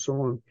promised and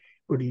so on.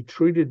 But he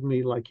treated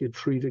me like you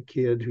treat a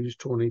kid who's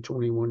 20,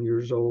 21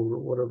 years old or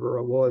whatever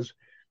I was.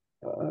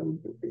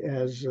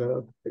 As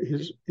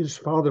his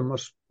father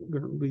must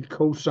be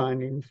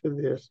co-signing for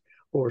this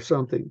or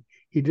something.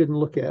 He didn't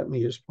look at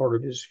me as part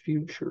of his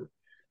future.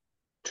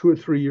 2 or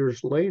 3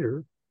 years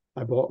later,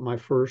 I bought my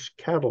first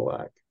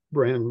Cadillac,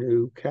 brand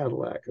new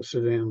Cadillac, a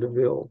sedan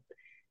DeVille,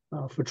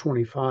 for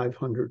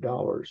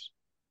 $2,500.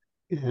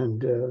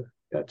 And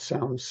that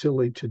sounds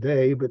silly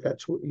today, but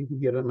that's what you can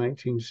get a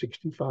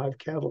 1965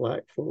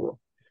 Cadillac for.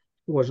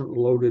 Wasn't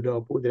loaded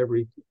up with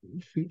every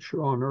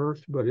feature on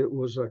earth, but it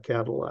was a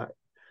Cadillac,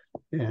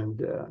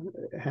 and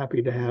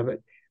happy to have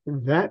it.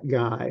 And that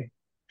guy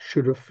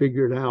should have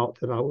figured out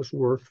that I was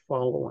worth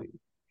following,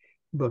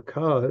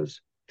 because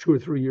 2 or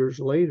 3 years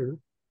later,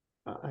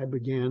 I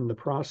began the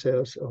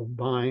process of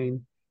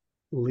buying,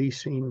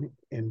 leasing,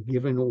 and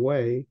giving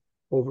away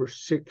over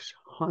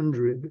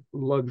 600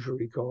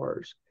 luxury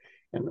cars,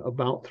 and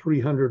about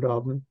 300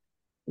 of them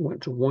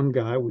went to one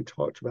guy. We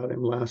talked about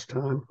him last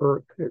time,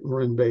 Herc at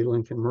Marin Bay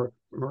Lincoln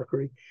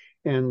Mercury,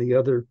 and the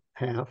other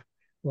half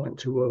went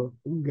to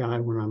a guy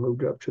when I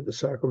moved up to the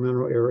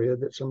Sacramento area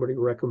that somebody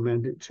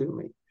recommended to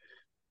me.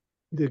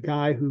 The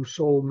guy who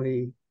sold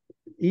me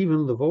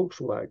even the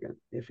Volkswagen,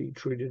 if he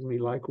treated me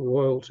like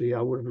royalty,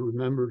 I would have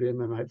remembered him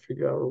and I'd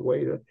figure out a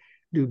way to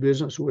do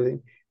business with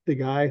him. The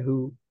guy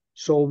who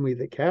sold me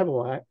the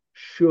Cadillac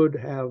should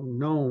have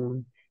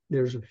known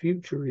there's a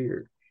future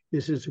here.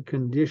 This is a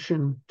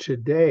condition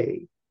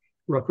today.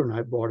 Rucker and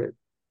I bought it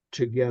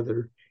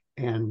together,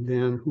 and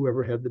then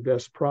whoever had the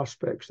best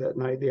prospects that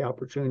night, the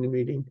opportunity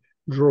meeting,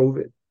 drove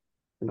it.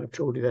 And I've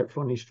told you that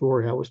funny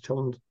story. I was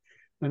telling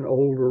an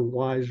older,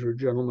 wiser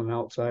gentleman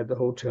outside the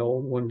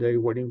hotel one day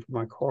waiting for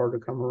my car to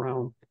come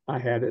around. I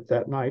had it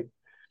that night.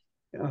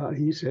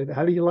 He said,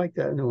 "How do you like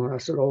that new one?" I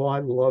said, "Oh, I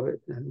love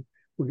it." And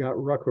we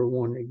got Rucker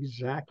one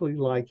exactly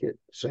like it.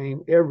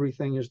 Same,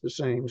 everything is the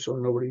same, so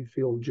nobody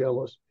feel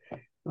jealous.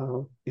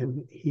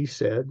 And he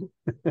said,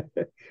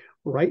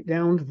 right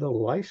down to the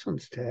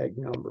license tag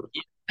number.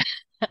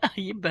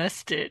 You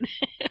busted.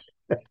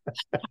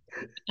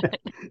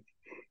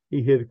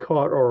 He had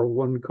caught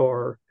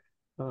our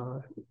uh,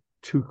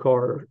 2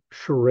 car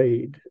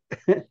charade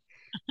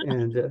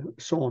and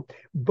so on.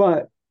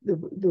 But the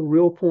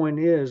real point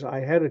is,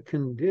 I had a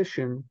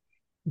condition,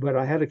 but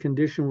I had a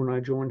condition when I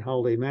joined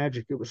Holiday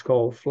Magic. It was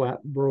called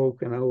flat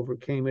broke, and I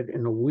overcame it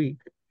in a week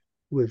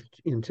with,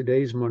 in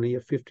today's money, a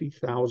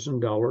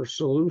 $50,000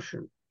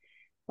 solution.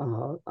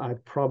 I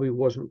probably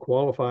wasn't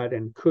qualified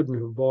and couldn't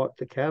have bought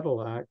the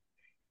Cadillac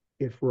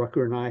if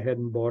Rucker and I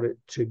hadn't bought it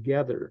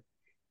together.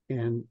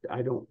 And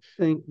I don't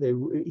think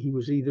he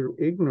was either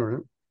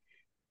ignorant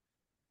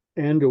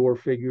and or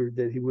figured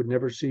that he would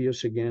never see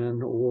us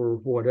again or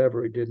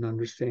whatever. He didn't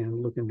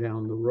understand looking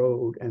down the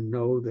road and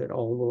know that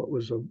although it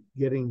was a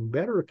getting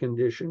better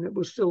condition, it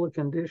was still a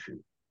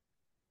condition.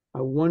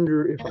 I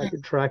wonder if I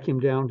could track him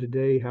down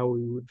today, how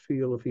he would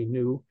feel if he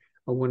knew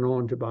I went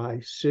on to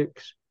buy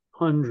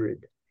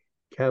 600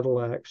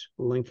 Cadillacs,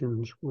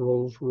 Lincolns,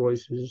 Rolls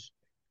Royces,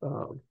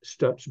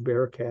 Stutz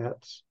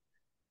Bearcats,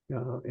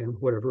 and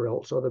whatever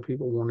else other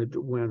people wanted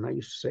to win. I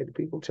used to say to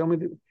people, tell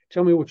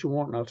me what you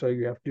want, and I'll tell you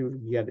what you have to do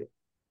to get it.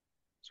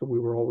 So we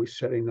were always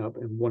setting up,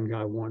 and one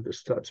guy wanted a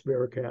Stutz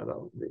Bearcat,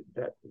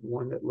 that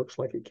one that looks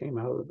like it came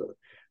out of the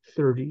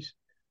 30s.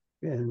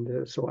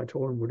 And so I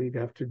told him what he'd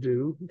have to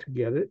do to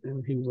get it,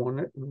 and he won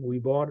it, and we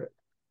bought it.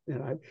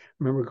 And I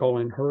remember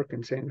calling Herc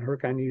and saying,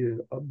 "Herc, I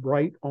needed a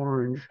bright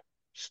orange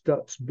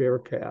Stutz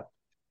Bearcat."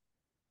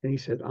 And he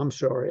said, "I'm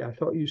sorry, I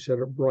thought you said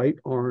a bright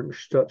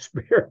orange Stutz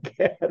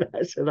Bearcat."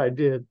 I said, "I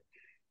did."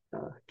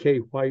 Kay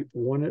White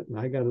won it, and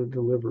I got to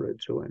deliver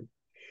it to him.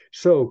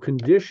 So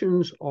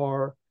conditions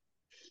are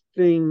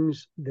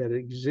things that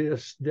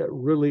exist that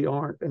really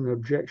aren't an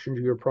objection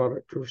to your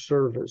product or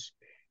service.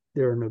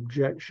 They're an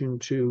objection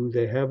to,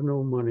 they have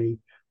no money,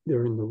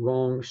 they're in the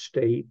wrong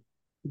state,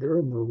 they're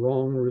in the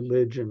wrong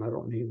religion. I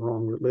don't mean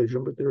wrong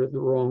religion, but they're in the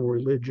wrong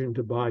religion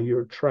to buy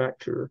your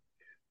tractor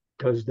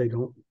because they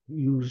don't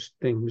use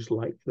things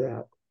like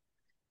that.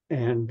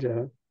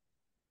 And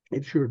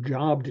it's your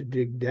job to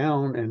dig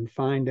down and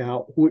find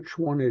out which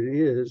one it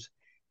is,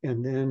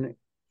 and then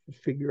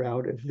figure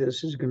out if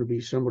this is going to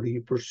be somebody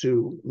you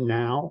pursue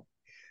now,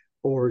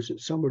 or is it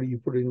somebody you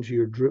put into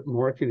your drip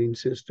marketing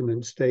system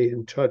and stay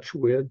in touch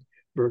with,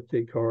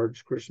 birthday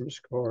cards, Christmas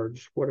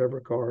cards, whatever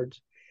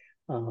cards,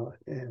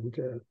 and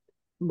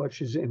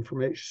much as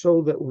information,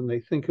 so that when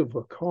they think of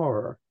a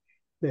car,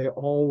 they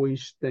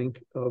always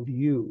think of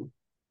you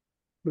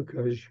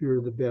because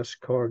you're the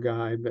best car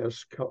guy,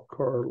 best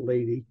car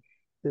lady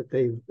that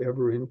they've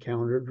ever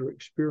encountered or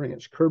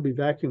experienced. Kirby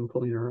Vacuum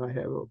Cleaner, I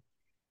have a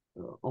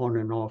on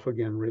and off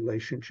again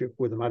relationship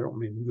with them. I don't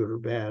mean good or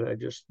bad.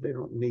 They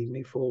don't need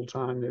me full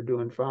time. They're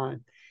doing fine.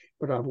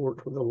 But I've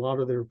worked with a lot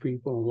of their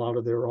people, a lot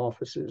of their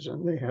offices,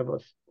 and they have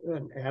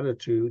an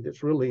attitude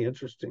that's really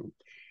interesting.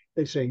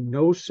 They say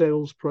no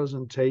sales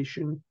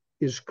presentation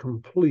is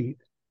complete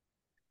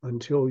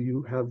until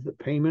you have the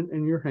payment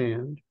in your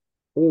hand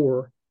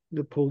or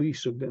the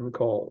police have been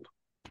called.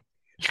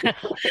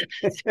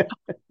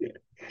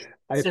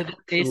 So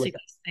basically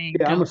saying,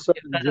 yeah, I'm a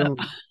Southern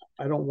gentleman.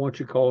 I don't want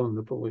you calling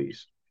the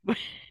police.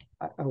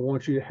 I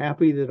want you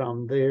happy that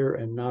I'm there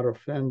and not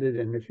offended.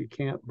 And if you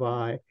can't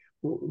buy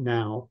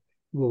now,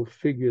 we'll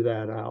figure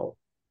that out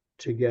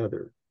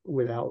together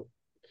without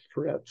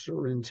threats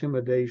or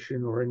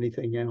intimidation or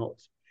anything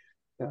else.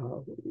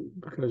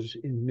 Because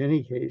in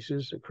many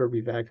cases, a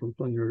Kirby vacuum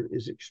cleaner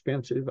is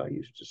expensive. I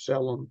used to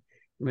sell them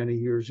many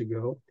years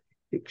ago.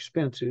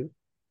 Expensive.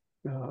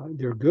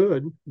 They're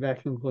good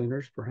vacuum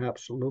cleaners,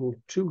 perhaps a little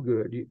too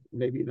good.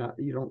 Maybe not.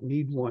 You don't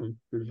need one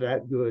that's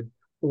that good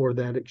or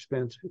that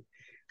expensive.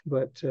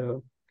 But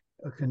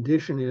a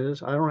condition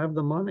is I don't have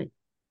the money.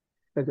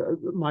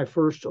 My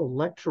first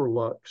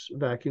Electrolux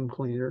vacuum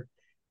cleaner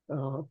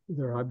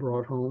that I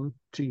brought home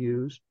to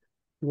use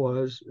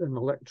was an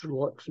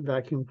Electrolux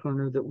vacuum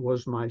cleaner that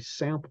was my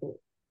sample.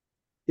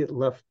 It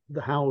left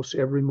the house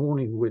every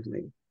morning with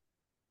me,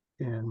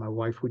 and my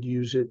wife would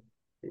use it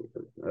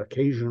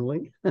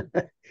occasionally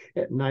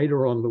at night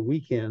or on the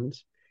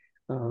weekends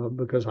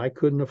because I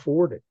couldn't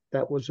afford it.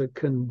 That was a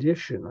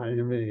condition. I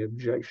didn't have any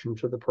objection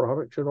to the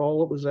product at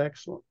all. It was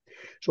excellent.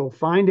 So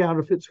find out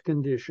if it's a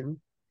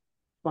condition,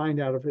 find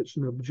out if it's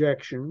an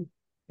objection.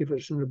 If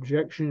it's an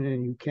objection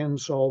and you can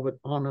solve it,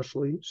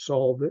 honestly,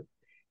 solve it.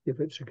 If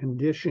it's a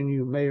condition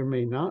you may or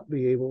may not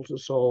be able to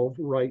solve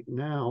right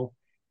now,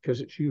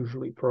 because it's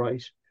usually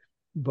price,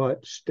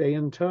 but stay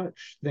in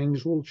touch.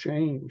 Things will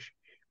change.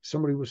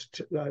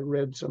 I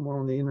read somewhere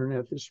on the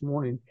internet this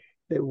morning,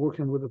 they're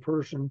working with a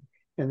person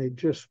and they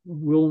just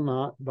will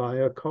not buy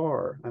a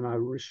car. And I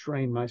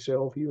restrained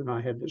myself. You and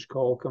I had this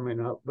call coming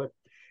up, but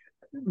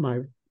my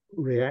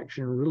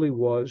reaction really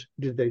was,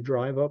 did they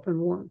drive up in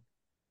one?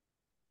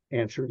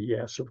 Answer,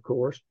 yes, of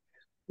course.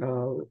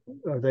 Are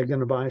they going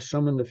to buy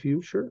some in the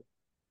future?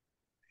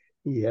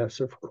 Yes,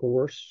 of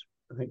course.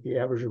 I think the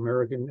average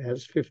American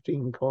has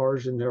 15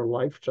 cars in their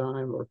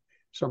lifetime or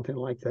something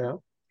like that.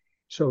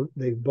 So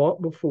they've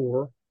bought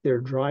before,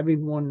 they're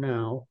driving one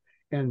now,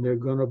 and they're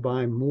going to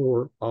buy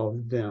more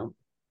of them.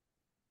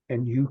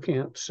 And you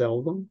can't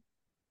sell them.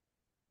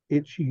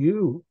 It's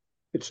you.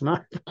 It's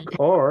not the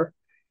car.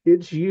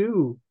 It's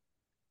you.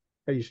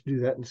 I used to do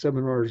that in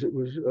seminars. It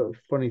was a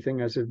funny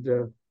thing. I said,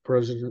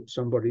 President,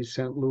 somebody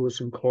sent Lewis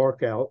and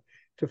Clark out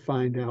to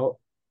find out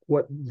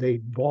what they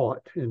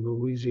bought in the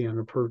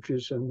Louisiana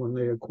Purchase and when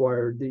they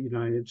acquired the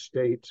United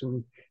States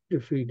and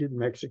defeated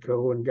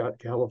Mexico and got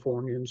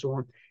California and so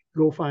on.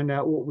 Go find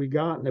out what we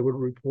got. And they would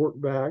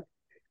report back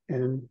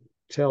and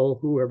tell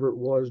whoever it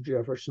was,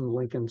 Jefferson,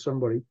 Lincoln,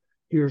 somebody,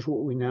 here's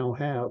what we now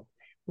have.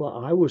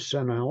 Well, I was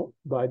sent out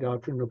by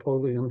Dr.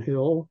 Napoleon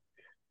Hill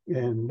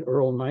and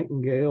Earl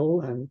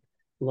Nightingale and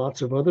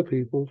lots of other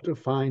people to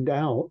find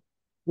out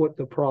what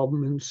the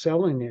problem in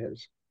selling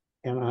is.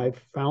 And I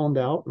found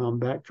out, and I'm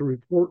back to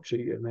report to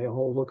you. And they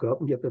all look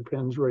up and get their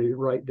pens ready to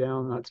write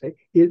down. And I'd say,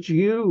 it's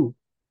you.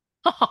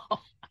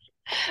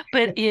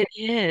 But it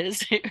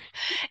is.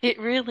 It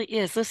really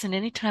is. Listen,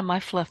 anytime I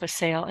fluff a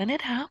sale, and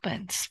it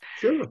happens,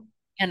 Sure.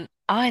 and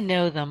I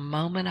know the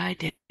moment I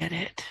did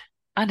it,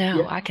 I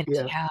know, Yeah. I can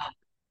Yeah. tell.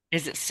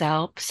 Is it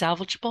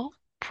salvageable?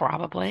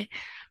 Probably,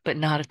 but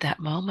not at that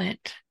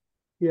moment.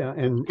 Yeah.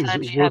 And is it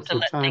Sometimes you have worth to the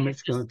let time things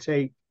it's just going to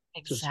take to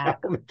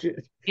exactly. salvage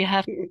it? You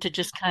have to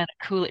just kind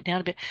of cool it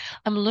down a bit.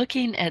 I'm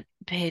looking at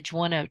page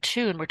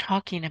 102, and we're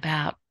talking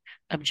about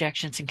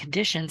objections and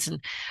conditions. And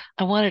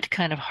I wanted to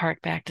kind of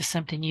hark back to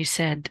something you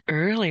said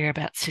earlier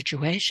about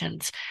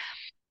situations.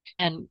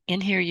 And in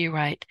here you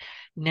write,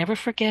 never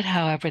forget,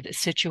 however, that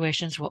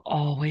situations will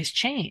always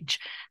change.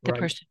 The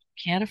Right. person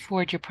who can't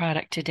afford your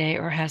product today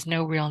or has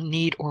no real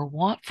need or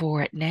want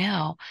for it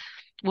now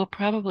will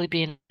probably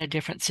be in a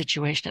different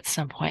situation at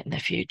some point in the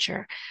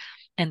future.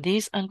 And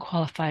these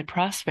unqualified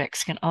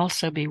prospects can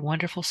also be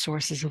wonderful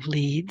sources of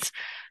leads.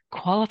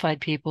 Qualified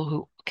people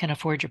who can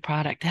afford your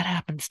product, that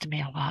happens to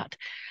me a lot.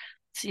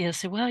 So you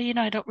say, well,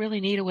 I don't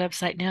really need a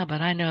website now, but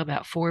I know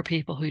about 4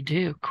 people who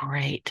do.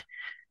 Great.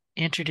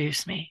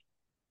 Introduce me.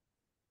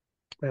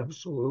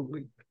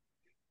 Absolutely.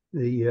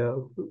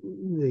 The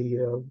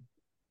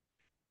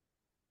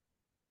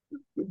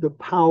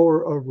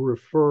power of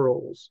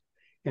referrals.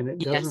 And it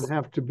doesn't Yes,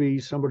 have to be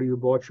somebody who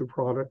bought your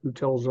product who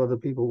tells other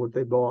people what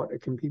they bought.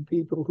 It can be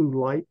people who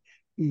like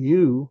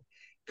you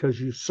because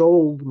you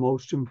sold the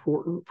most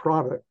important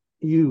product,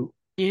 you.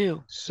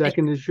 you.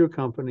 Second is your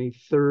company.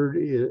 Third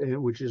is,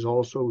 which is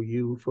also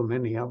you for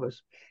many of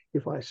us.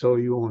 If I sell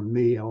you on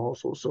me, I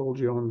also sold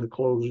you on the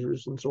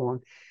closers and so on.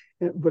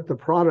 But the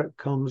product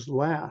comes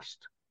last.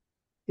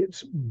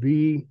 It's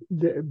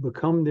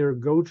become their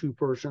go-to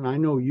person. I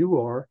know you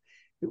are.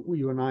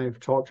 You and I have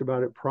talked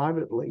about it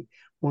privately.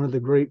 One of the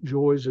great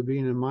joys of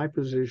being in my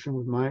position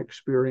with my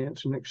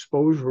experience and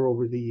exposure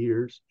over the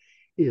years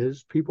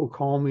is people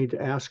call me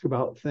to ask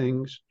about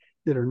things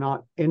that are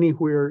not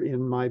anywhere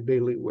in my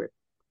bailiwick,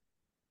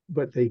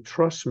 but they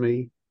trust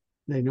me.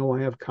 They know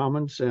I have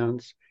common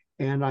sense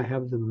and I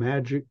have the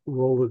magic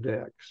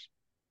Rolodex.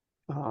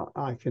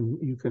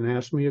 You can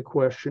ask me a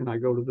question. I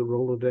go to the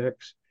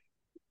Rolodex,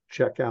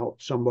 check out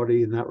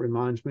somebody, and that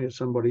reminds me of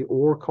somebody,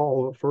 or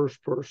call the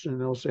first person,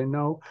 and they'll say,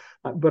 no,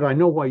 but I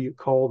know why you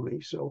called me.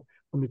 So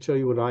let me tell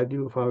you what I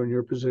do if I were in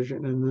your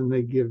position. And then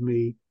they give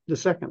me the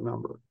second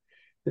number.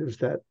 There's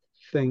that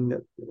thing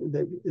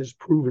that is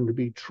proven to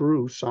be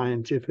true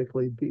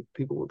scientifically.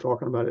 People were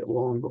talking about it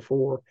long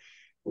before.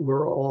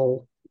 We're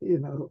all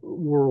in a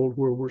world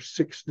where we're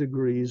 6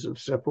 degrees of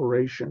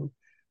separation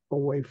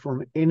away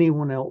from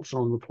anyone else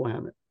on the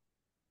planet,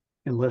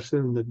 unless they're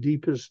in the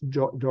deepest,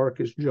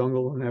 darkest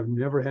jungle and have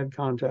never had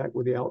contact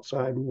with the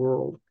outside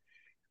world.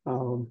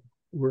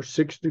 We're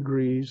 6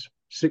 degrees,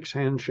 6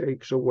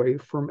 handshakes away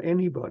from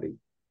anybody.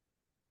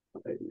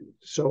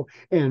 So,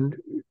 and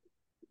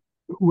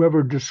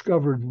whoever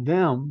discovered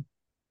them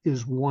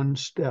is one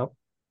step.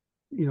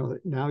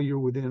 Now you're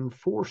within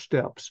 4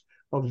 steps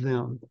of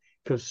them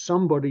because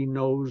somebody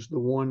knows the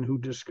one who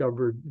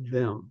discovered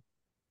them.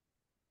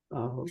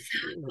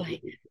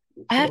 Exactly.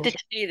 I have to So,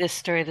 tell you this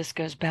story. This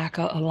goes back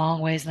a long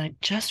ways, and I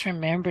just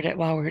remembered it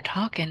while we were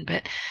talking.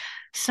 But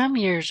some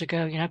years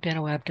ago, I've been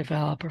a web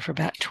developer for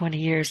about 20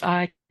 years.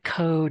 I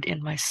code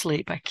in my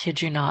sleep. I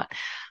kid you not.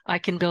 I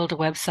can build a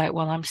website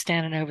while I'm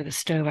standing over the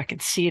stove. I can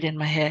see it in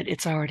my head.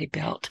 It's already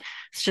built.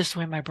 It's just the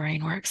way my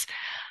brain works.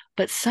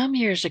 But some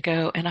years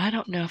ago, and I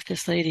don't know if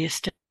this lady is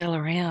still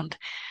around,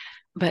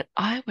 but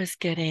I was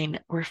getting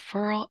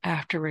referral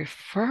after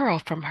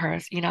referral from her.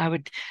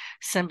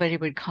 Somebody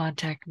would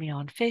contact me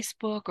on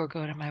Facebook or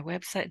go to my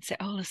website and say,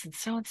 oh, listen,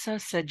 so and so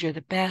said you're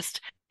the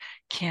best.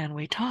 Can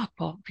we talk?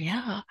 Well,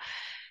 yeah.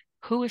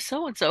 Who is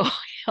so and so?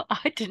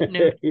 I didn't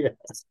know. yeah.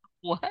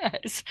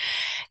 was.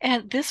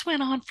 And this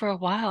went on for a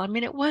while. I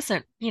mean, it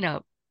wasn't,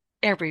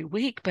 every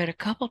week, but a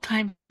couple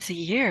times a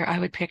year, I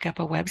would pick up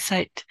a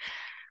website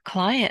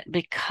client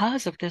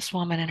because of this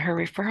woman and her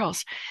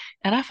referrals.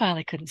 And I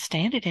finally couldn't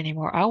stand it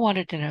anymore. I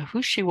wanted to know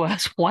who she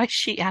was,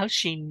 how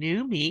she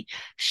knew me.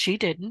 She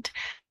didn't.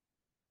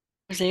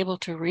 I was able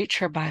to reach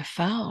her by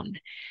phone.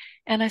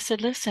 And I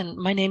said, listen,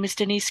 my name is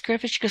Denise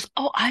Griffith. She goes,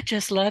 oh, I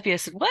just love you. I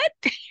said, what?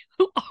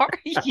 Who are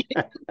you?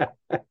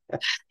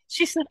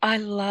 She said, I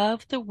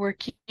love the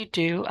work you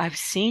do. I've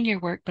seen your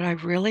work, but I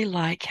really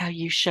like how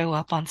you show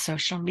up on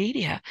social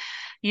media.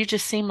 You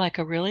just seem like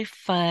a really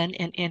fun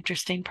and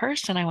interesting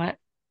person. I went,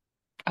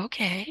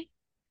 okay.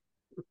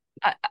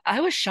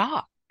 I was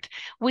shocked.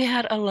 We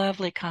had a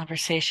lovely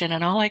conversation,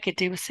 and all I could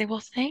do was say,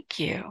 well, thank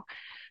you.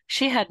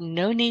 She had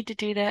no need to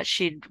do that.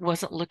 She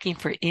wasn't looking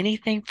for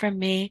anything from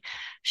me.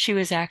 She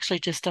was actually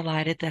just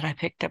delighted that I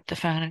picked up the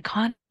phone and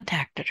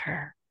contacted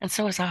her. And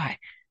so was I.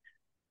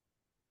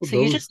 So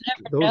you just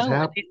never those know where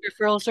happen. these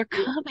referrals are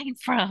coming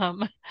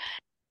from.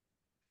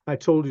 I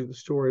told you the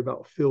story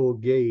about Phil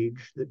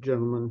Gage, the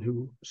gentleman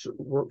who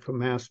worked for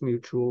Mass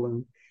Mutual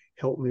and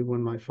helped me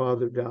when my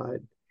father died.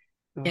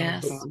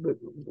 Yes. But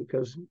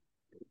because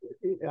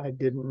I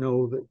didn't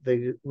know that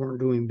they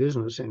weren't doing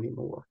business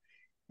anymore.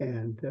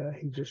 And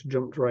he just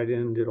jumped right in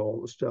and did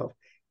all the stuff.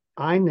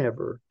 I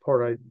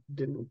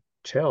didn't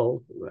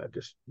tell, I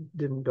just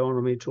didn't dawn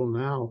on me till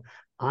now.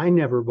 I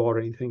never bought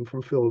anything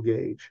from Phil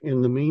Gage.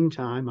 In the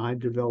meantime, I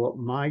developed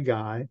my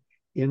guy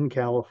in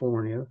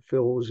California.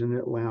 Phil was in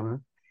Atlanta.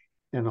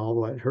 And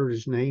although I'd heard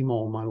his name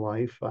all my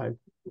life, I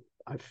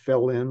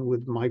fell in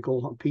with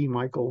Michael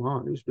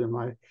Hunt, who's been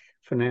my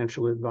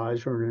financial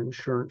advisor and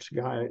insurance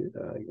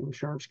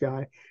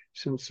guy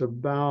since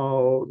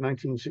about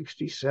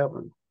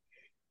 1967.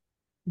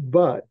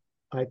 But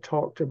I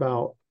talked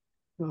about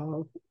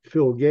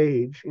Phil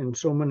Gage in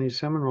so many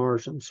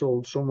seminars and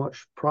sold so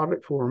much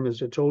product for him.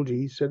 As I told you,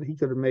 he said he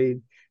could have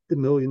made the $1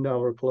 Million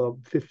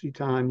Club 50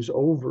 times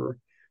over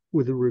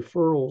with the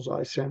referrals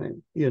I sent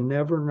him. You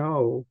never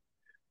know.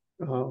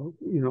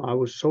 I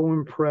was so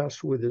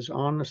impressed with his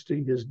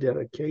honesty, his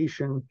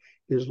dedication,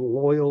 his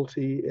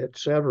loyalty,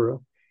 etc.,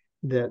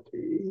 that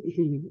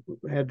he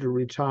had to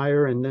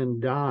retire and then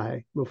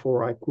die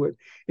before I quit.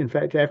 In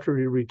fact, after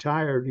he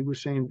retired, he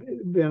was saying,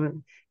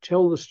 Ben,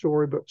 tell the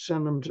story, but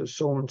send them to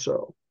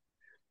so-and-so.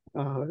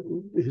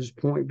 His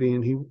point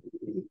being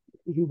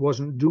he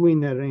wasn't doing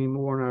that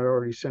anymore, and I'd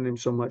already sent him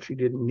so much he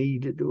didn't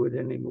need to do it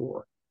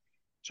anymore.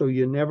 So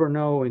you never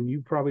know, and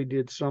you probably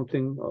did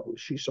something.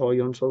 She saw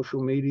you on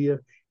social media.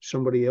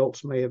 Somebody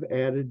else may have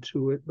added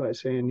to it by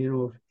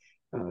saying,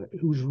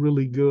 who's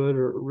really good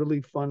or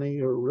really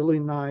funny or really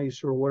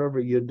nice or whatever.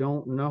 You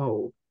don't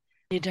know.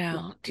 You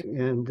don't.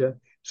 And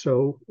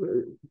so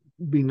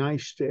be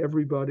nice to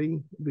everybody,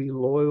 be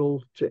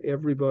loyal to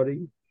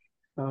everybody,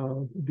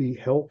 be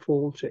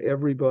helpful to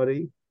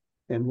everybody,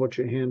 and what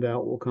you hand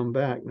out will come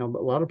back. Now, a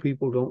lot of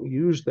people don't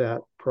use that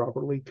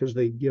properly because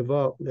they give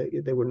up.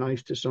 They were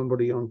nice to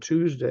somebody on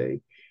Tuesday,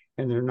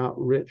 and they're not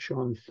rich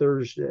on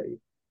Thursday.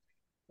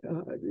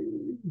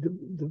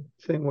 The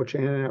thing what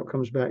you hand out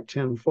comes back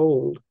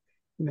tenfold,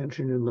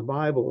 mentioned in the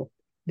Bible,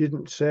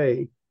 didn't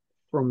say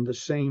from the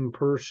same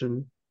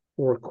person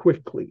or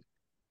quickly.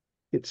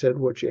 It said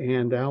what you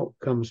hand out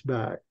comes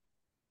back.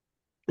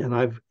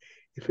 And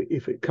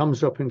if it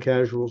comes up in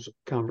casual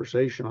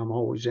conversation, I'm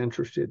always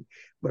interested,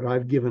 but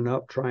I've given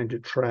up trying to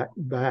track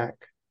back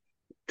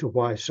to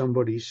why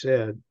somebody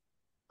said,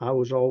 I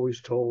was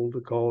always told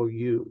to call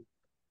you.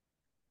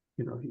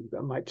 I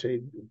might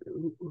say,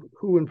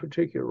 who in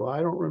particular? Well,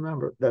 I don't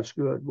remember. That's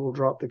good. We'll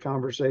drop the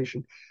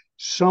conversation.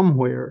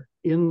 Somewhere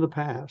in the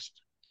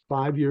past,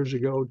 5 years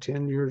ago,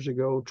 10 years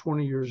ago,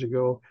 20 years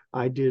ago,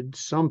 I did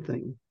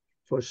something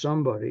for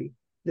somebody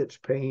that's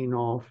paying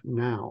off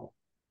now.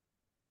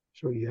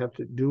 So you have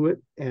to do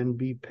it and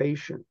be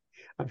patient.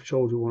 I've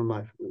told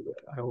you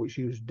I always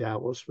use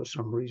Dallas for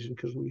some reason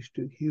because we used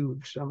to do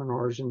huge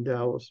seminars in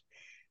Dallas.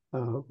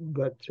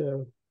 But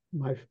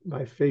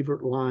my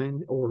favorite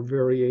line or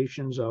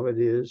variations of it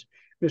is,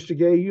 Mr.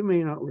 Gay, you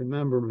may not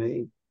remember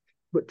me,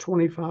 but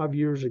 25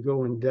 years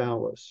ago in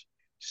Dallas,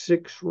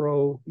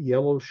 6-row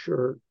yellow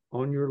shirt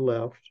on your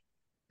left.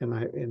 And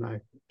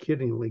I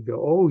kiddingly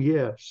go, oh,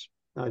 yes,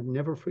 I'd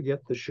never forget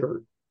the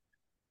shirt.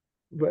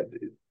 But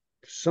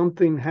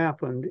something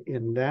happened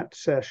in that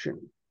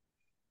session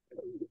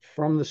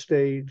from the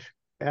stage,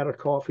 at a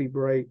coffee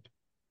break,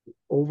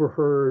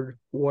 overheard,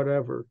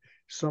 whatever.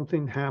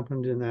 Something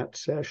happened in that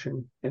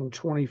session, and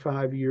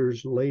 25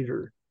 years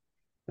later,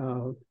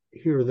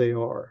 here they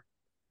are.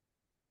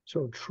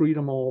 So treat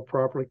them all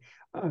properly.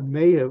 I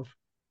may have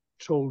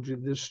told you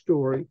this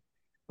story.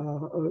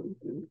 A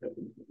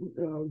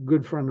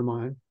good friend of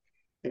mine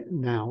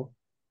now,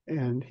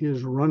 and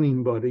his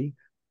running buddy,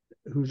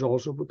 who's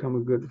also become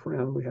a good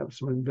friend. We have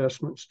some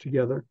investments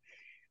together.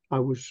 I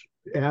was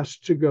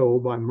asked to go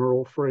by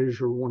Merle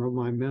Frazier, one of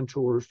my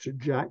mentors, to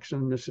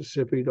Jackson,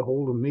 Mississippi to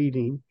hold a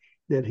meeting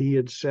that he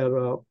had set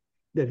up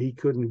that he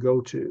couldn't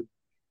go to.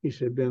 He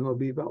said, Ben, there'll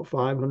be about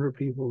 500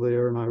 people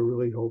there, and I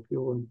really hope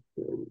you'll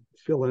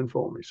fill in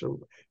for me.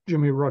 So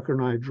Jimmy Rucker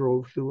and I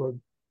drove through a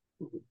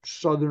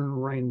southern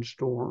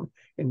rainstorm,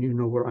 and you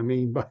know what I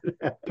mean by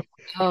that,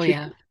 Oh, to,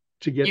 yeah.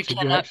 to get You to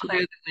cannot Jackson.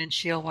 clear the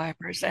windshield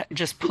wipers.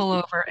 Just pull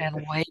over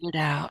and wait it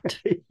out.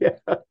 Yeah,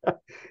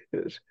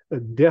 it's a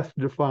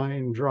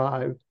death-defying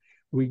drive.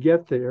 We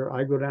get there.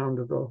 I go down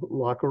to the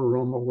locker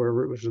room or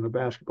wherever it was in the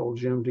basketball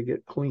gym to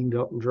get cleaned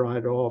up and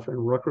dried off.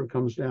 And Rucker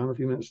comes down a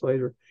few minutes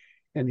later,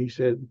 and he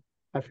said,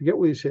 I forget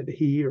what he said,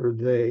 he or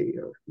they,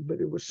 but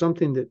it was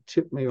something that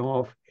tipped me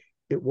off.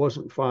 It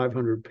wasn't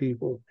 500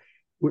 people,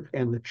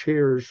 and the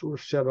chairs were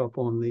set up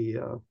on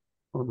the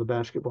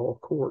basketball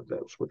court.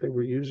 That's what they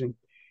were using.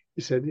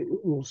 He said,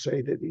 "We'll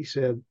say that." He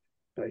said,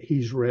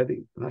 "He's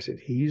ready," and I said,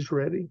 "He's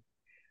ready."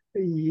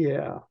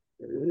 Yeah,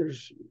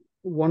 there's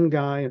one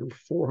guy and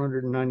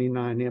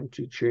 499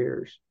 empty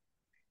chairs.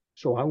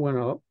 So I went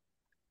up.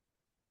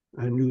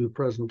 I knew the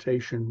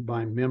presentation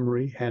by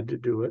memory, had to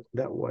do it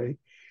that way.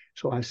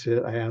 So I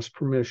asked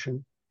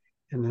permission.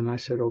 And then I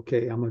said,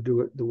 okay, I'm going to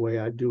do it the way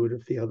I do it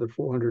if the other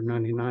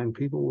 499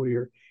 people were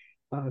here.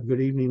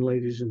 Good evening,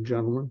 ladies and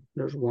gentlemen.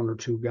 There's one or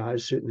two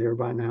guys sitting there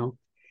by now.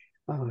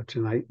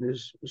 Tonight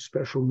is a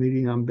special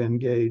meeting. I'm Ben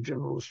Gage,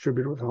 general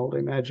distributor with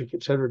Holiday Magic,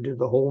 et cetera. Did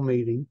the whole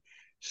meeting,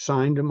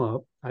 signed them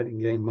up. I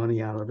didn't gain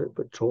money out of it,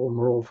 but told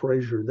Merle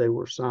Frazier they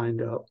were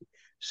signed up,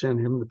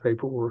 sent him the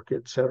paperwork,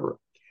 et cetera.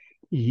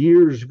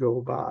 Years go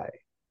by.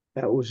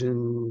 That was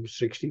in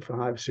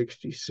 65,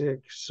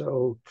 66.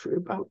 So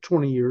about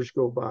 20 years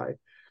go by.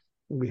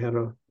 We had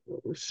a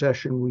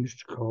session we used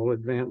to call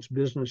advanced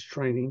business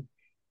training,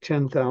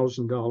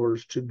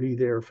 $10,000 to be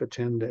there for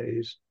 10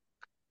 days.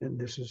 And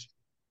this is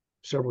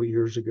several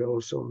years ago.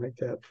 So make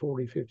that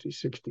 40, 50,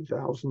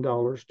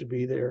 $60,000 to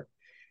be there.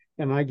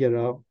 And I get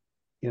up,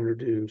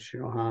 introduce,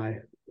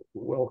 hi,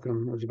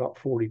 welcome. There's about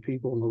 40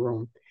 people in the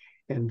room.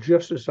 And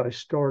just as I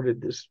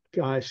started, this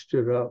guy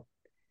stood up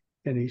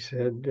and he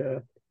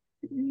said,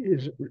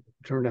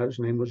 turned out his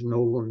name was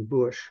Nolan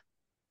Bush.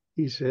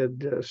 He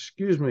said,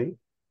 excuse me,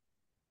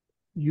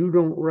 you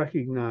don't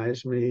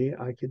recognize me.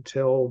 I could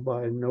tell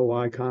by no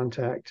eye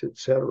contact,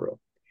 etc.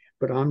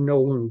 But I'm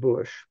Nolan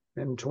Bush.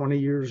 And 20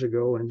 years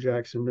ago in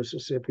Jackson,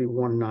 Mississippi,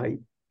 one night,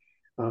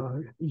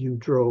 you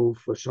drove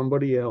for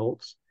somebody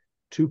else,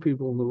 two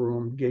people in the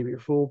room, gave your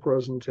full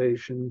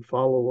presentation,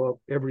 follow up,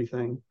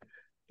 everything.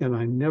 And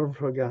I never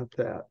forgot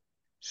that.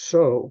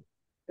 So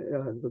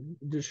the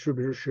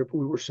distributorship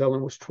we were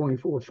selling was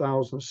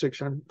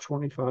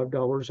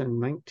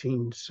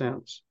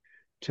 $24,625.19.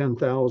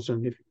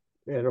 $10,000 if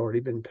it had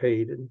already been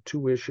paid, and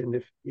tuition.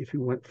 If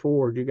you went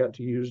forward, you got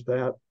to use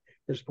that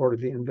as part of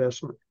the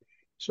investment.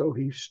 So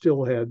he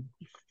still had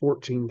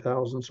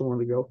 14,000 so on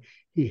to go.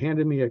 He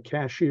handed me a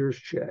cashier's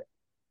check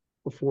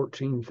for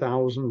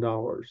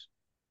 $14,000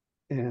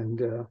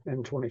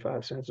 and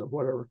 25 cents or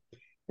whatever.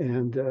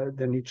 And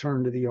then he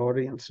turned to the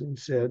audience and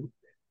said,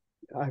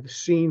 I've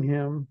seen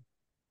him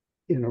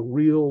in a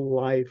real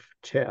life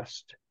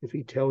test. If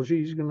he tells you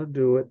he's going to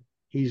do it,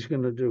 he's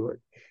going to do it.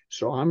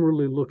 So I'm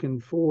really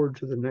looking forward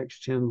to the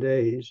next 10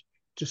 days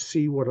to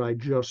see what I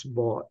just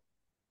bought.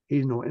 He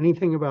didn't know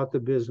anything about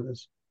the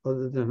business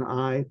other than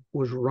I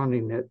was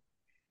running it.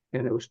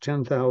 And it was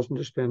 $10,000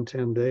 to spend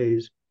 10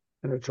 days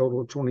and a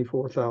total of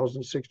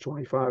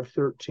 $24,625,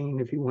 13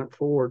 if he went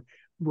forward,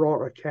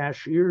 brought a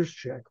cashier's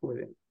check with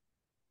him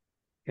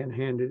and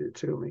handed it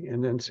to me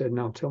and then said,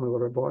 now tell me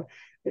what I bought.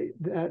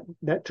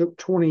 That took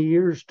 20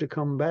 years to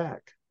come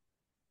back,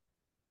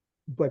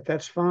 but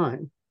that's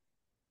fine.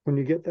 When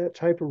you get that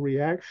type of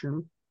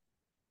reaction,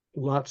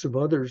 lots of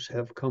others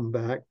have come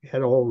back,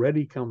 had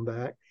already come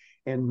back,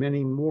 and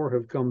many more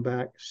have come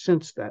back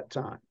since that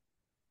time.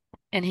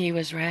 And he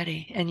was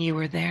ready and you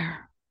were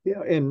there.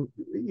 Yeah. And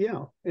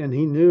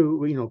he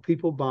knew,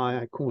 people buy,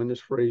 I coined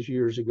this phrase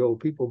years ago,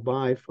 people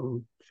buy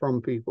from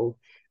people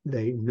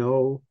they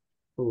know,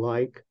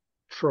 like,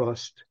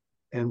 trust,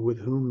 and with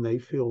whom they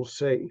feel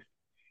safe.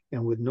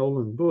 And with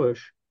Nolan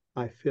Bush,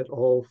 I fit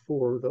all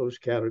four of those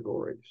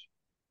categories.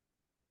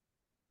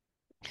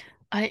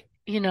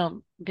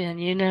 Ben,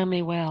 you know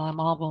me well. I'm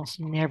almost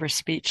never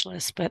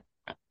speechless, but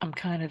I'm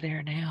kind of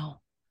there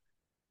now.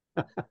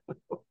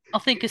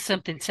 I'll think of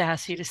something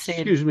sassy to say.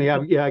 Excuse me.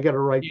 I got to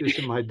write this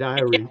in my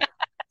diary.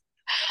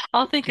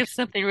 I'll think of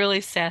something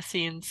really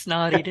sassy and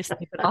snotty to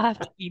say, but I'll have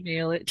to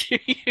email it to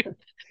you.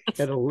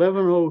 At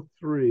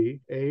 11:03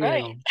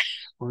 a.m.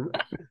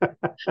 Right.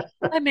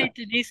 I made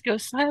Denise go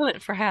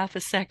silent for half a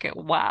second.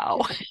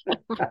 Wow.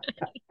 But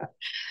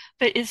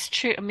it's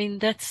true. I mean,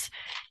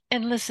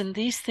 and listen,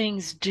 these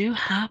things do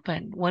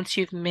happen once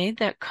you've made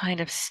that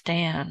kind of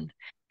stand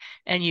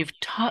and you've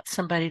taught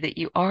somebody that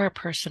you are a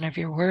person of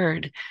your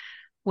word.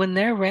 When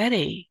they're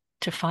ready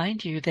to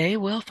find you, they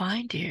will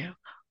find you,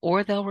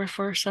 or they'll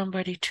refer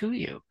somebody to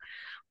you,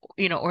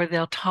 or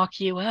they'll talk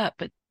you up,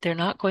 but they're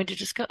not going to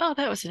just go, oh,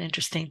 that was an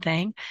interesting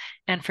thing,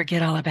 and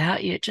forget all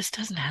about you. It just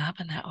doesn't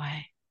happen that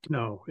way.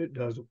 No, it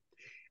doesn't.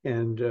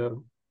 And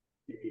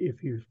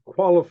if you've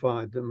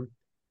qualified them,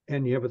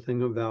 and you have a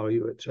thing of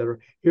value, et cetera.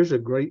 Here's a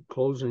great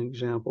closing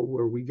example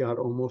where we got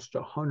almost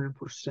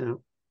 100%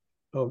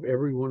 of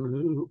everyone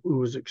who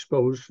was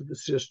exposed to the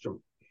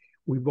system.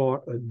 We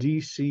bought a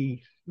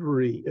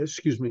DC-3,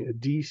 excuse me, a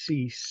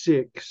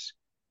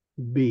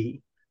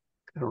DC-6B.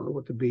 I don't know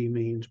what the B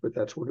means, but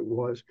that's what it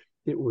was.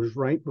 It was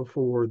right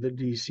before the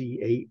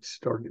DC-8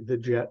 started, the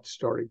jets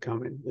started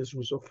coming. This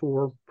was a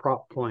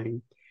 4-prop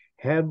plane,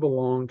 had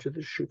belonged to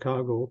the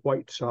Chicago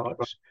White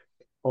Sox,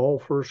 all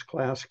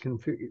first-class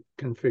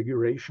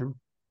configuration,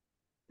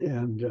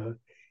 and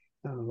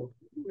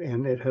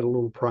it had a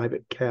little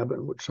private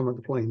cabin, which some of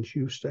the planes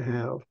used to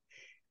have.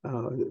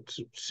 It's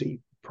seat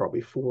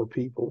probably 4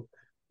 people,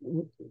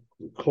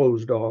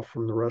 closed off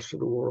from the rest of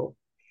the world.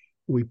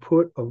 We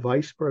put a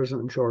vice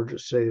president in charge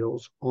of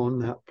sales on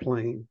that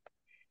plane,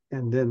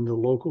 and then the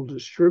local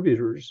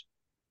distributors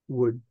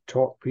would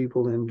talk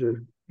people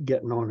into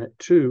getting on it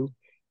too.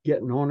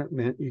 Getting on it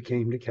meant you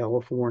came to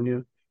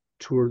California,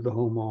 toured the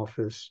home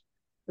office,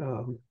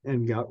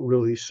 and got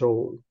really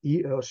sold.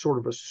 Sort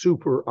of a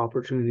super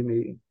opportunity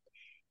meeting.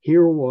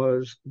 Here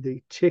was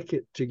the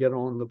ticket to get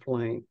on the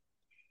plane.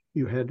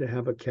 You had to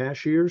have a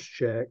cashier's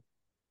check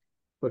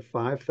with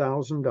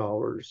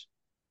 $5,000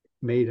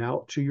 made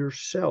out to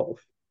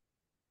yourself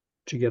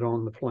to get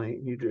on the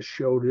plane. You just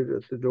showed it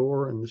at the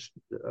door, and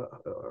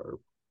the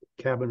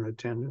cabin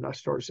attendant, I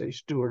started to say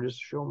stewardess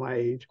to show my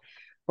age,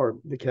 or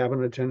the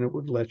cabin attendant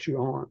would let you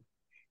on.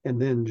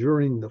 And then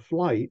during the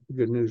flight,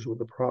 good news with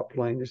the prop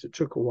plane is it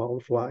took a while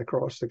to fly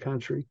across the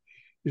country.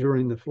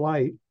 During the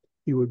flight,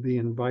 you would be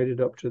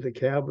invited up to the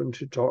cabin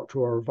to talk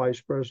to our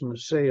vice president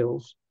of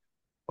sales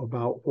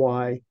about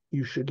why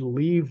you should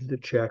leave the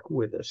check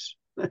with us,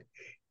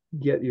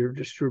 get your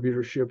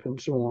distributorship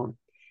and so on.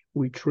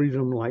 We treat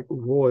them like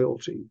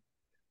royalty.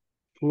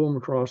 Flew them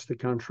across the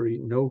country,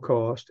 no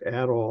cost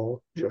at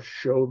all, just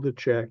show the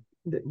check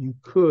that you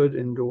could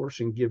endorse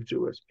and give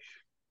to us.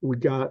 We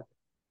got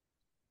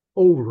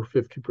over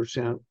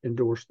 50%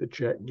 endorsed the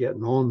check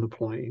getting on the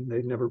plane.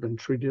 They'd never been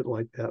treated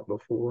like that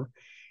before.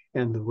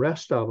 And the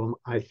rest of them,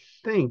 I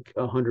think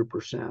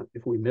 100%.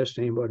 If we missed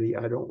anybody,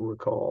 I don't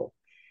recall.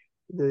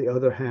 The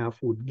other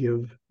half would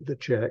give the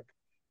check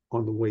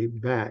on the way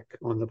back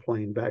on the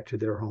plane back to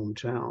their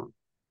hometown.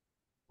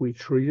 We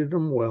treated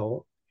them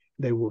well.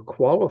 They were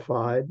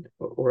qualified,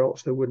 or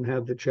else they wouldn't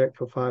have the check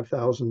for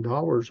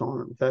 $5,000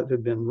 on it. If that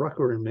had been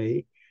Rucker and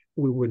me,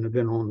 we wouldn't have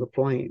been on the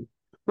plane.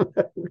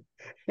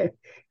 I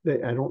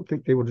don't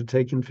think they would have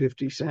taken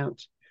 50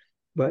 cents.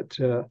 But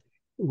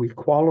we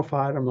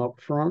qualified them up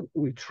front.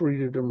 We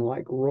treated them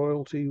like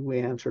royalty. We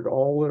answered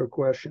all their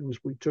questions.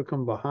 We took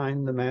them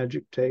behind the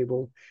magic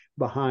table,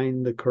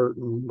 behind the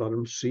curtain, let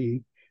them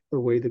see the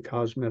way the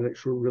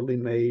cosmetics were really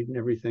made and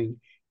everything.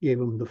 Gave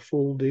them the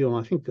full deal.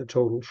 I think the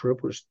total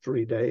trip was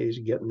 3 days,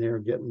 getting there,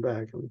 getting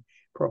back, and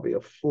probably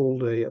a full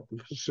day at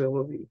the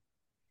facility.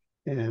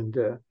 And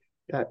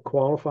that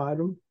qualified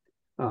them.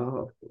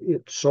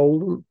 It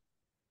sold them.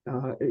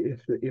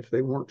 If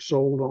they weren't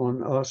sold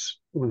on us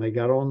when they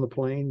got on the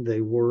plane,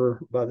 they were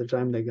by the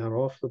time they got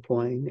off the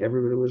plane.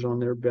 Everybody was on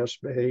their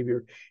best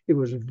behavior. It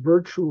was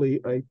virtually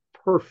a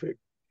perfect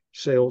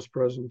sales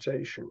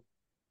presentation.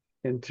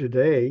 And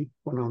today,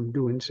 when I'm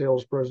doing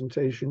sales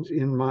presentations,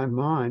 in my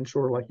mind,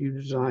 sort of like you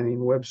designing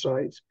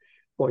websites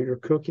while you're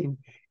cooking,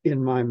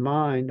 in my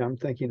mind, I'm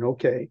thinking,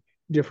 okay,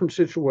 different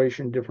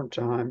situation, different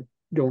time,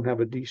 don't have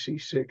a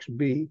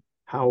DC-6B.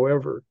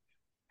 However,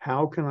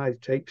 how can I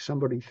take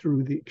somebody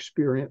through the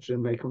experience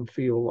and make them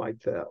feel like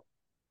that?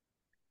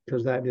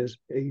 Because that is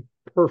a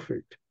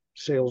perfect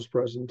sales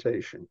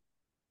presentation.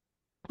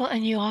 Well,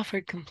 and you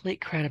offered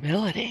complete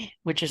credibility,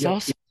 which is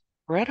also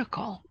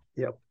critical.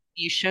 Yep.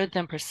 You showed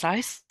them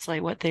precisely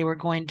what they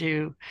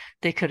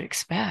could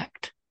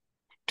expect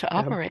to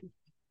operate.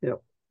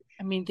 Yep.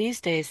 I mean,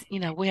 these days,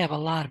 we have a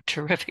lot of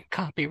terrific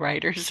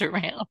copywriters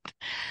around,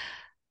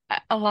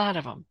 a lot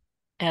of them.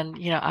 And,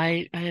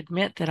 I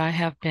admit that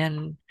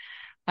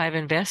I've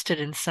invested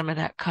in some of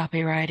that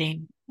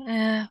copywriting.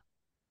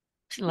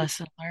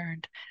 Lesson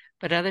learned.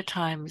 But other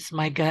times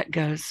my gut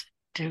goes,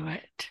 do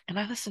it. And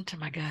I listen to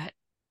my gut.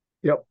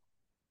 Yep.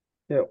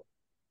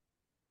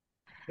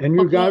 And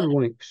your God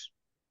winks.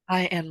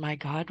 And my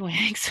God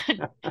winks.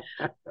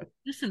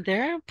 Listen,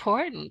 they're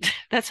important.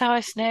 That's how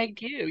I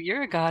snagged you.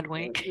 You're a God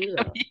wink.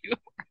 Yeah.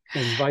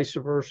 And vice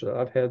versa.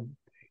 I've had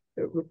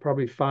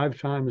probably 5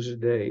 times a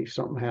day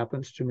something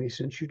happens to me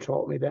since you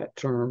taught me that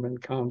term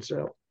and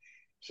concept.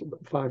 So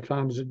 5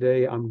 times a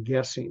day, I'm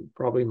guessing,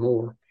 probably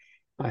more,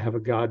 I have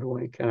a God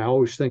wink. And I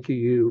always think of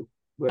you,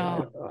 but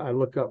I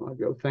look up and I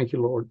go, thank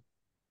you, Lord.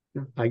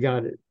 I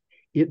got it.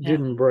 It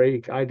didn't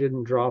break. I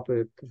didn't drop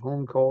it. The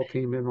phone call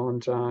came in on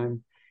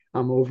time.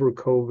 I'm over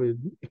COVID,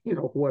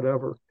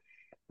 whatever.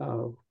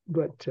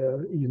 But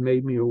you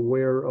made me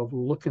aware of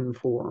looking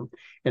for them.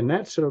 And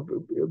that's a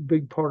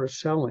big part of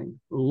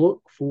selling.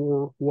 Look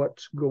for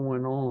what's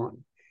going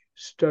on.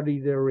 Study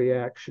their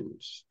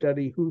reactions.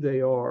 Study who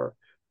they are,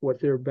 what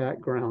their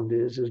background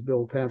is. As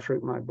Bill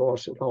Patrick, my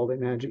boss at Holiday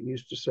Magic,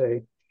 used to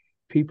say,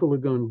 people are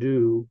going to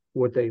do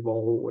what they've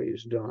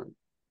always done.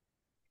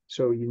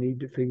 So you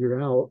need to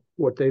figure out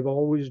what they've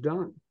always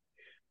done.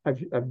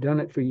 I've done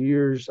it for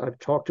years. I've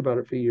talked about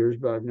it for years,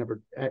 but I've never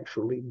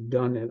actually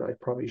done it. I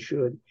probably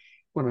should.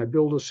 When I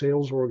build a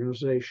sales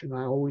organization,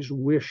 I always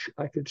wish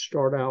I could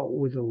start out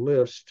with a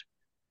list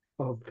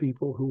of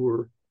people who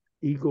were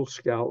Eagle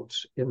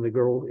Scouts in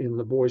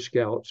the Boy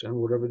Scouts and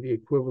whatever the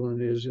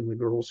equivalent is in the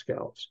Girl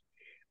Scouts.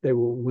 They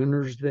were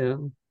winners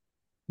then.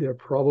 They're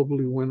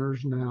probably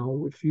winners now,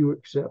 with few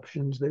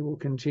exceptions. They will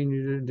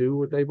continue to do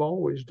what they've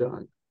always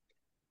done.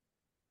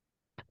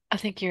 I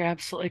think you're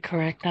absolutely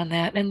correct on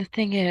that. And the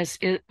thing is,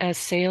 as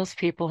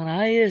salespeople, and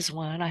I is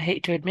one, I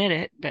hate to admit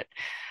it, but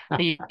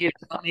you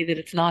taught me that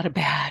it's not a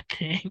bad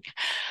thing.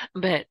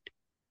 But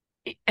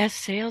as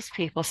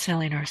salespeople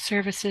selling our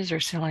services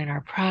or selling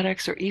our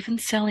products or even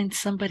selling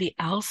somebody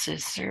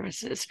else's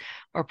services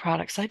or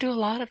products, I do a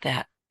lot of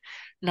that.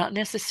 Not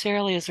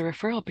necessarily as a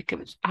referral,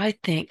 because I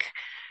think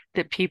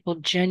that people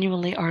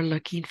genuinely are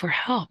looking for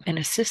help and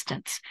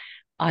assistance.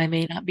 I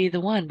may not be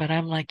the one, but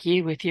I'm like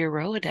you with your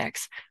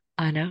Rolodex.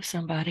 I know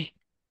somebody,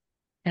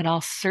 and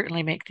I'll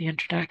certainly make the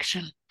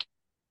introduction.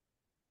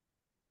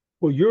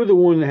 Well, you're the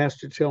one that has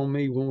to tell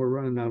me when we're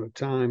running out of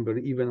time, but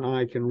even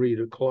I can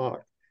read a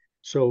clock.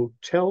 So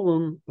tell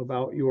them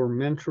about your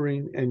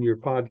mentoring and your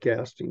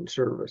podcasting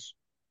service.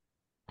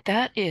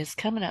 That is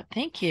coming up.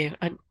 Thank you.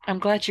 I'm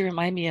glad you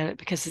remind me of it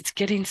because it's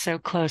getting so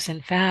close.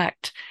 In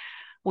fact,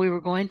 we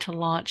were going to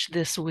launch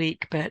this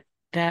week, but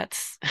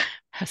that's,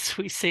 as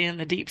we say in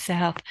the Deep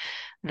South,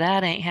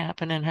 that ain't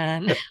happening,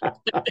 hun.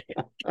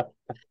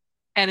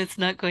 And it's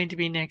not going to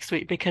be next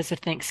week because of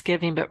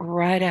Thanksgiving, but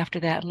right after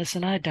that,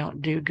 listen, I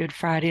don't do Good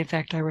Friday. In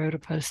fact, I wrote a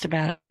post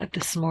about it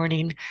this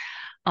morning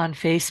on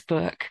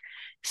Facebook.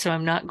 So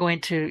I'm not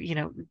going to,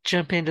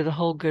 jump into the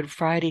whole Good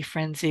Friday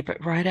frenzy,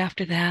 but right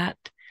after that,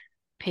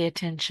 pay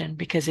attention,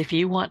 because if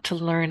you want to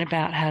learn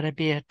about how to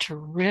be a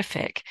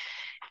terrific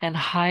and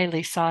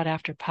highly sought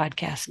after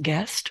podcast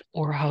guest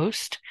or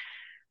host,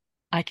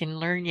 I can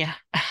learn you.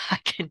 I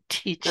can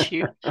teach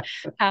you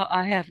how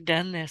I have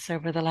done this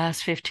over the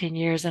last 15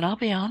 years. And I'll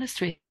be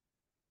honest with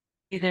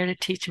you, there to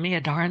teach me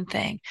a darn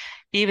thing,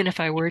 even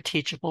if I were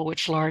teachable,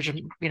 which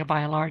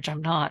by and large,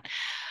 I'm not.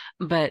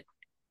 But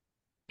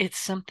it's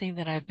something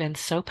that I've been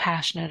so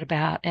passionate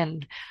about.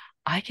 And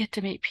I get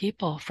to meet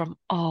people from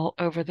all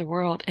over the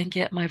world and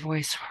get my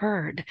voice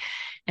heard.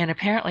 And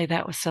apparently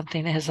that was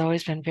something that has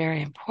always been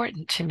very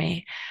important to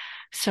me.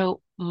 So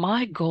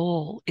my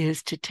goal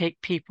is to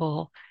take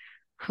people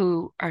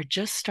who are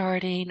just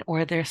starting,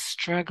 or they're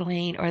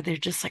struggling, or they're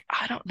just like,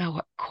 I don't know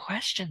what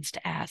questions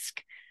to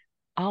ask.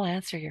 I'll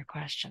answer your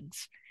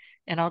questions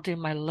and I'll do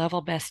my level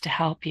best to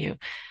help you.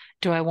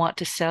 Do I want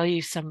to sell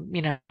you some,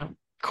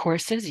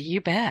 courses? You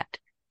bet,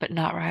 but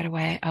not right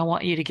away. I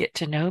want you to get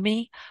to know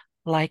me,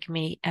 like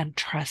me, and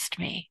trust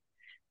me.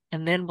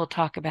 And then we'll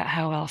talk about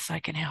how else I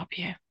can help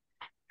you.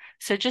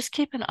 So just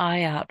keep an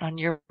eye out on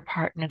your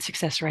Partner in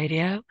Success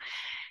Radio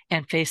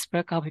and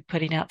Facebook. I'll be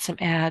putting out some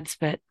ads,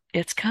 but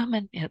it's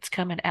coming. It's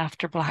coming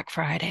after Black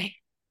Friday.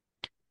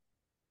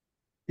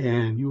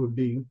 And you would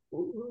be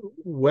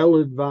well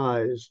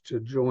advised to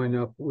join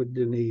up with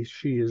Denise.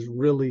 She is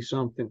really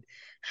something.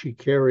 She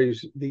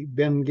carries the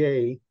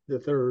Bengay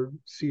III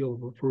seal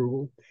of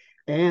approval,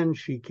 and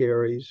she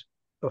carries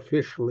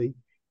officially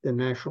the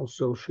National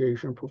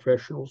Association of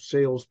Professional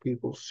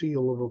Salespeople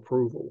seal of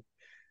approval.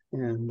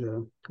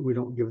 And we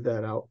don't give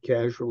that out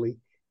casually.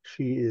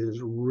 She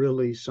is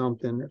really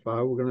something. If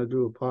I were going to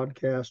do a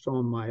podcast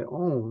on my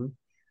own,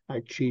 I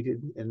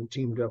cheated and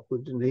teamed up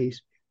with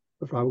Denise.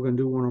 If I were going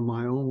to do one on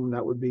my own,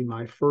 that would be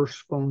my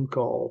first phone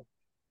call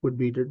would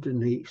be to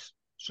Denise.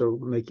 So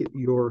make it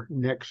your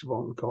next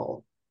phone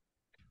call.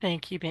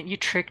 Thank you, Ben. You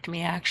tricked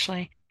me,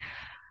 actually.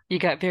 You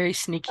got very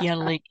sneaky on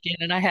LinkedIn,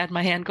 and I had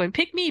my hand going,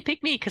 pick me,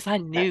 because I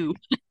knew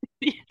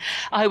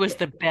I was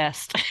the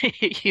best.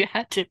 You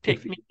had to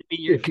pick me to be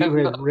your If you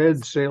had co-host.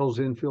 read Sales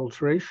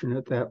Infiltration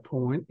at that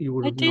point, you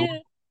would I have known.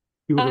 did.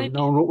 You would I have did.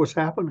 known what was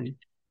happening.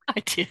 I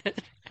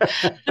did.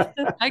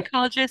 I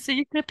called you, so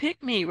you're gonna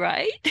pick me,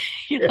 right?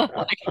 Yeah.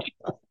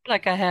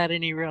 Like I had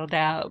any real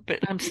doubt. But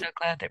I'm so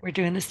glad that we're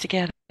doing this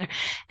together.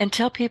 And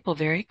tell people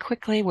very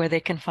quickly where they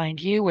can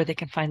find you, where they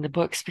can find the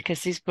books,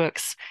 because these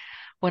books,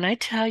 when I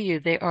tell you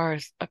they are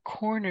a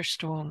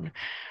cornerstone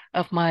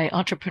of my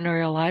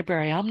entrepreneurial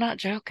library, I'm not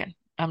joking.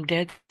 I'm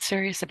dead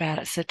serious about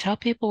it. So tell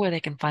people where they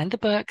can find the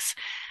books.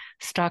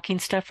 Stocking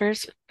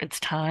stuffers, it's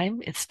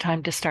time. It's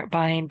time to start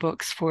buying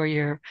books for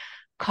your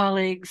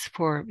colleagues,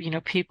 for,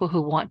 people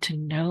who want to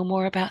know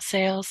more about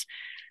sales,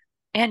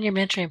 and your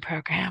mentoring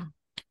program.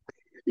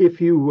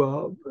 If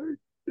you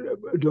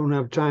don't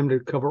have time to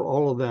cover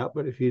all of that,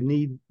 but if you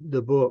need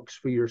the books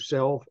for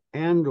yourself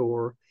and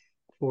or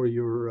for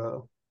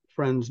your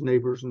friends,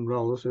 neighbors, and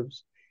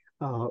relatives,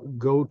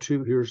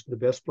 here's the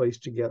best place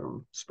to get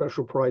them.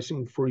 Special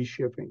pricing, free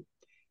shipping.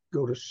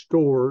 Go to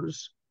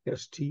stores,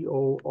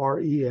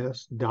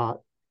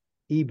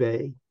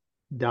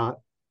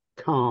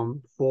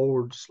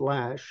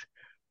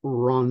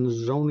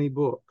 stores.ebay.com/Ronzoni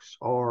Books,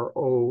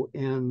 RONZONE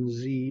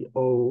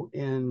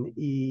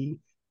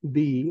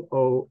BOOKS.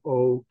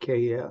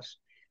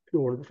 If you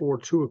order before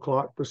 2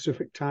 o'clock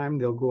Pacific time,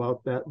 they'll go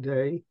out that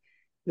day.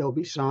 They'll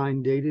be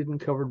signed, dated, and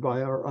covered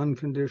by our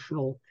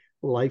unconditional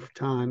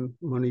lifetime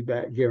money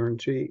back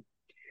guarantee.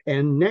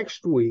 And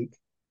next week,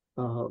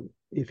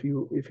 if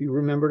you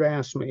remember to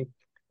ask me,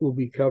 we'll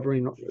be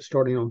covering,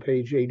 starting on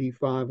page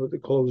 85 of the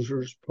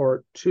closers,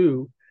 part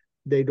 2.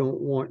 They don't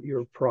want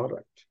your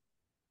product.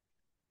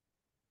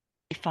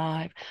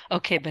 5.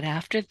 Okay, but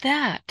after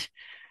that,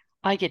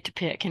 I get to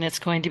pick, and it's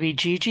going to be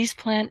Gigi's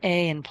Plan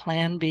A and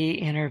Plan B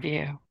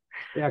interview.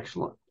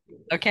 Excellent.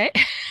 Okay.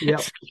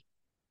 Yep.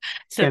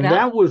 So and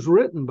that was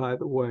written, by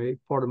the way,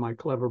 part of my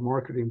clever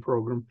marketing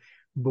program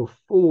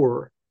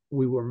before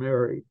we were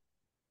married.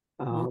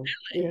 Really?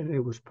 And it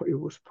was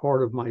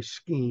part of my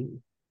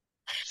scheme,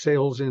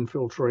 sales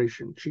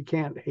infiltration. She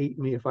can't hate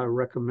me if I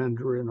recommend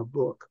her in a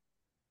book.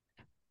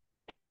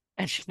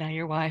 And she's now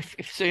your wife.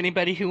 If so,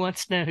 anybody who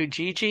wants to know who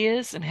Gigi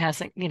is and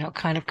hasn't,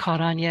 kind of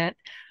caught on yet,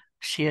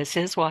 she is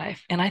his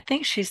wife. And I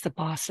think she's the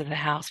boss of the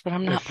house, but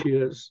I'm not. Yes, she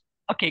is.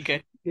 Okay,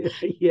 good.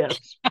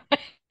 Yes.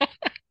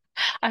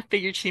 I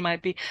figured she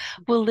might be.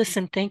 Well,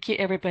 listen, thank you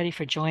everybody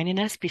for joining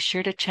us. Be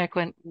sure to check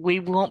when we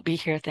won't be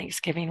here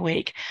Thanksgiving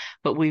week,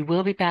 but we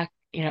will be back,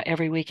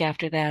 every week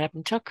after that up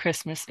until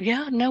Christmas.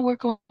 Yeah, no, we're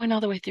going all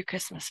the way through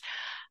Christmas.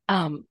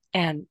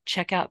 And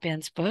check out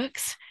Ben's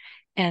books.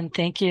 And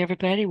thank you,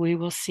 everybody. We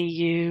will see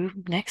you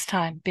next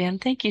time. Ben,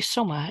 thank you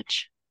so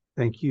much.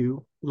 Thank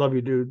you. Love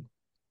you, dude.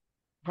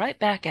 Right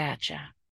back at you.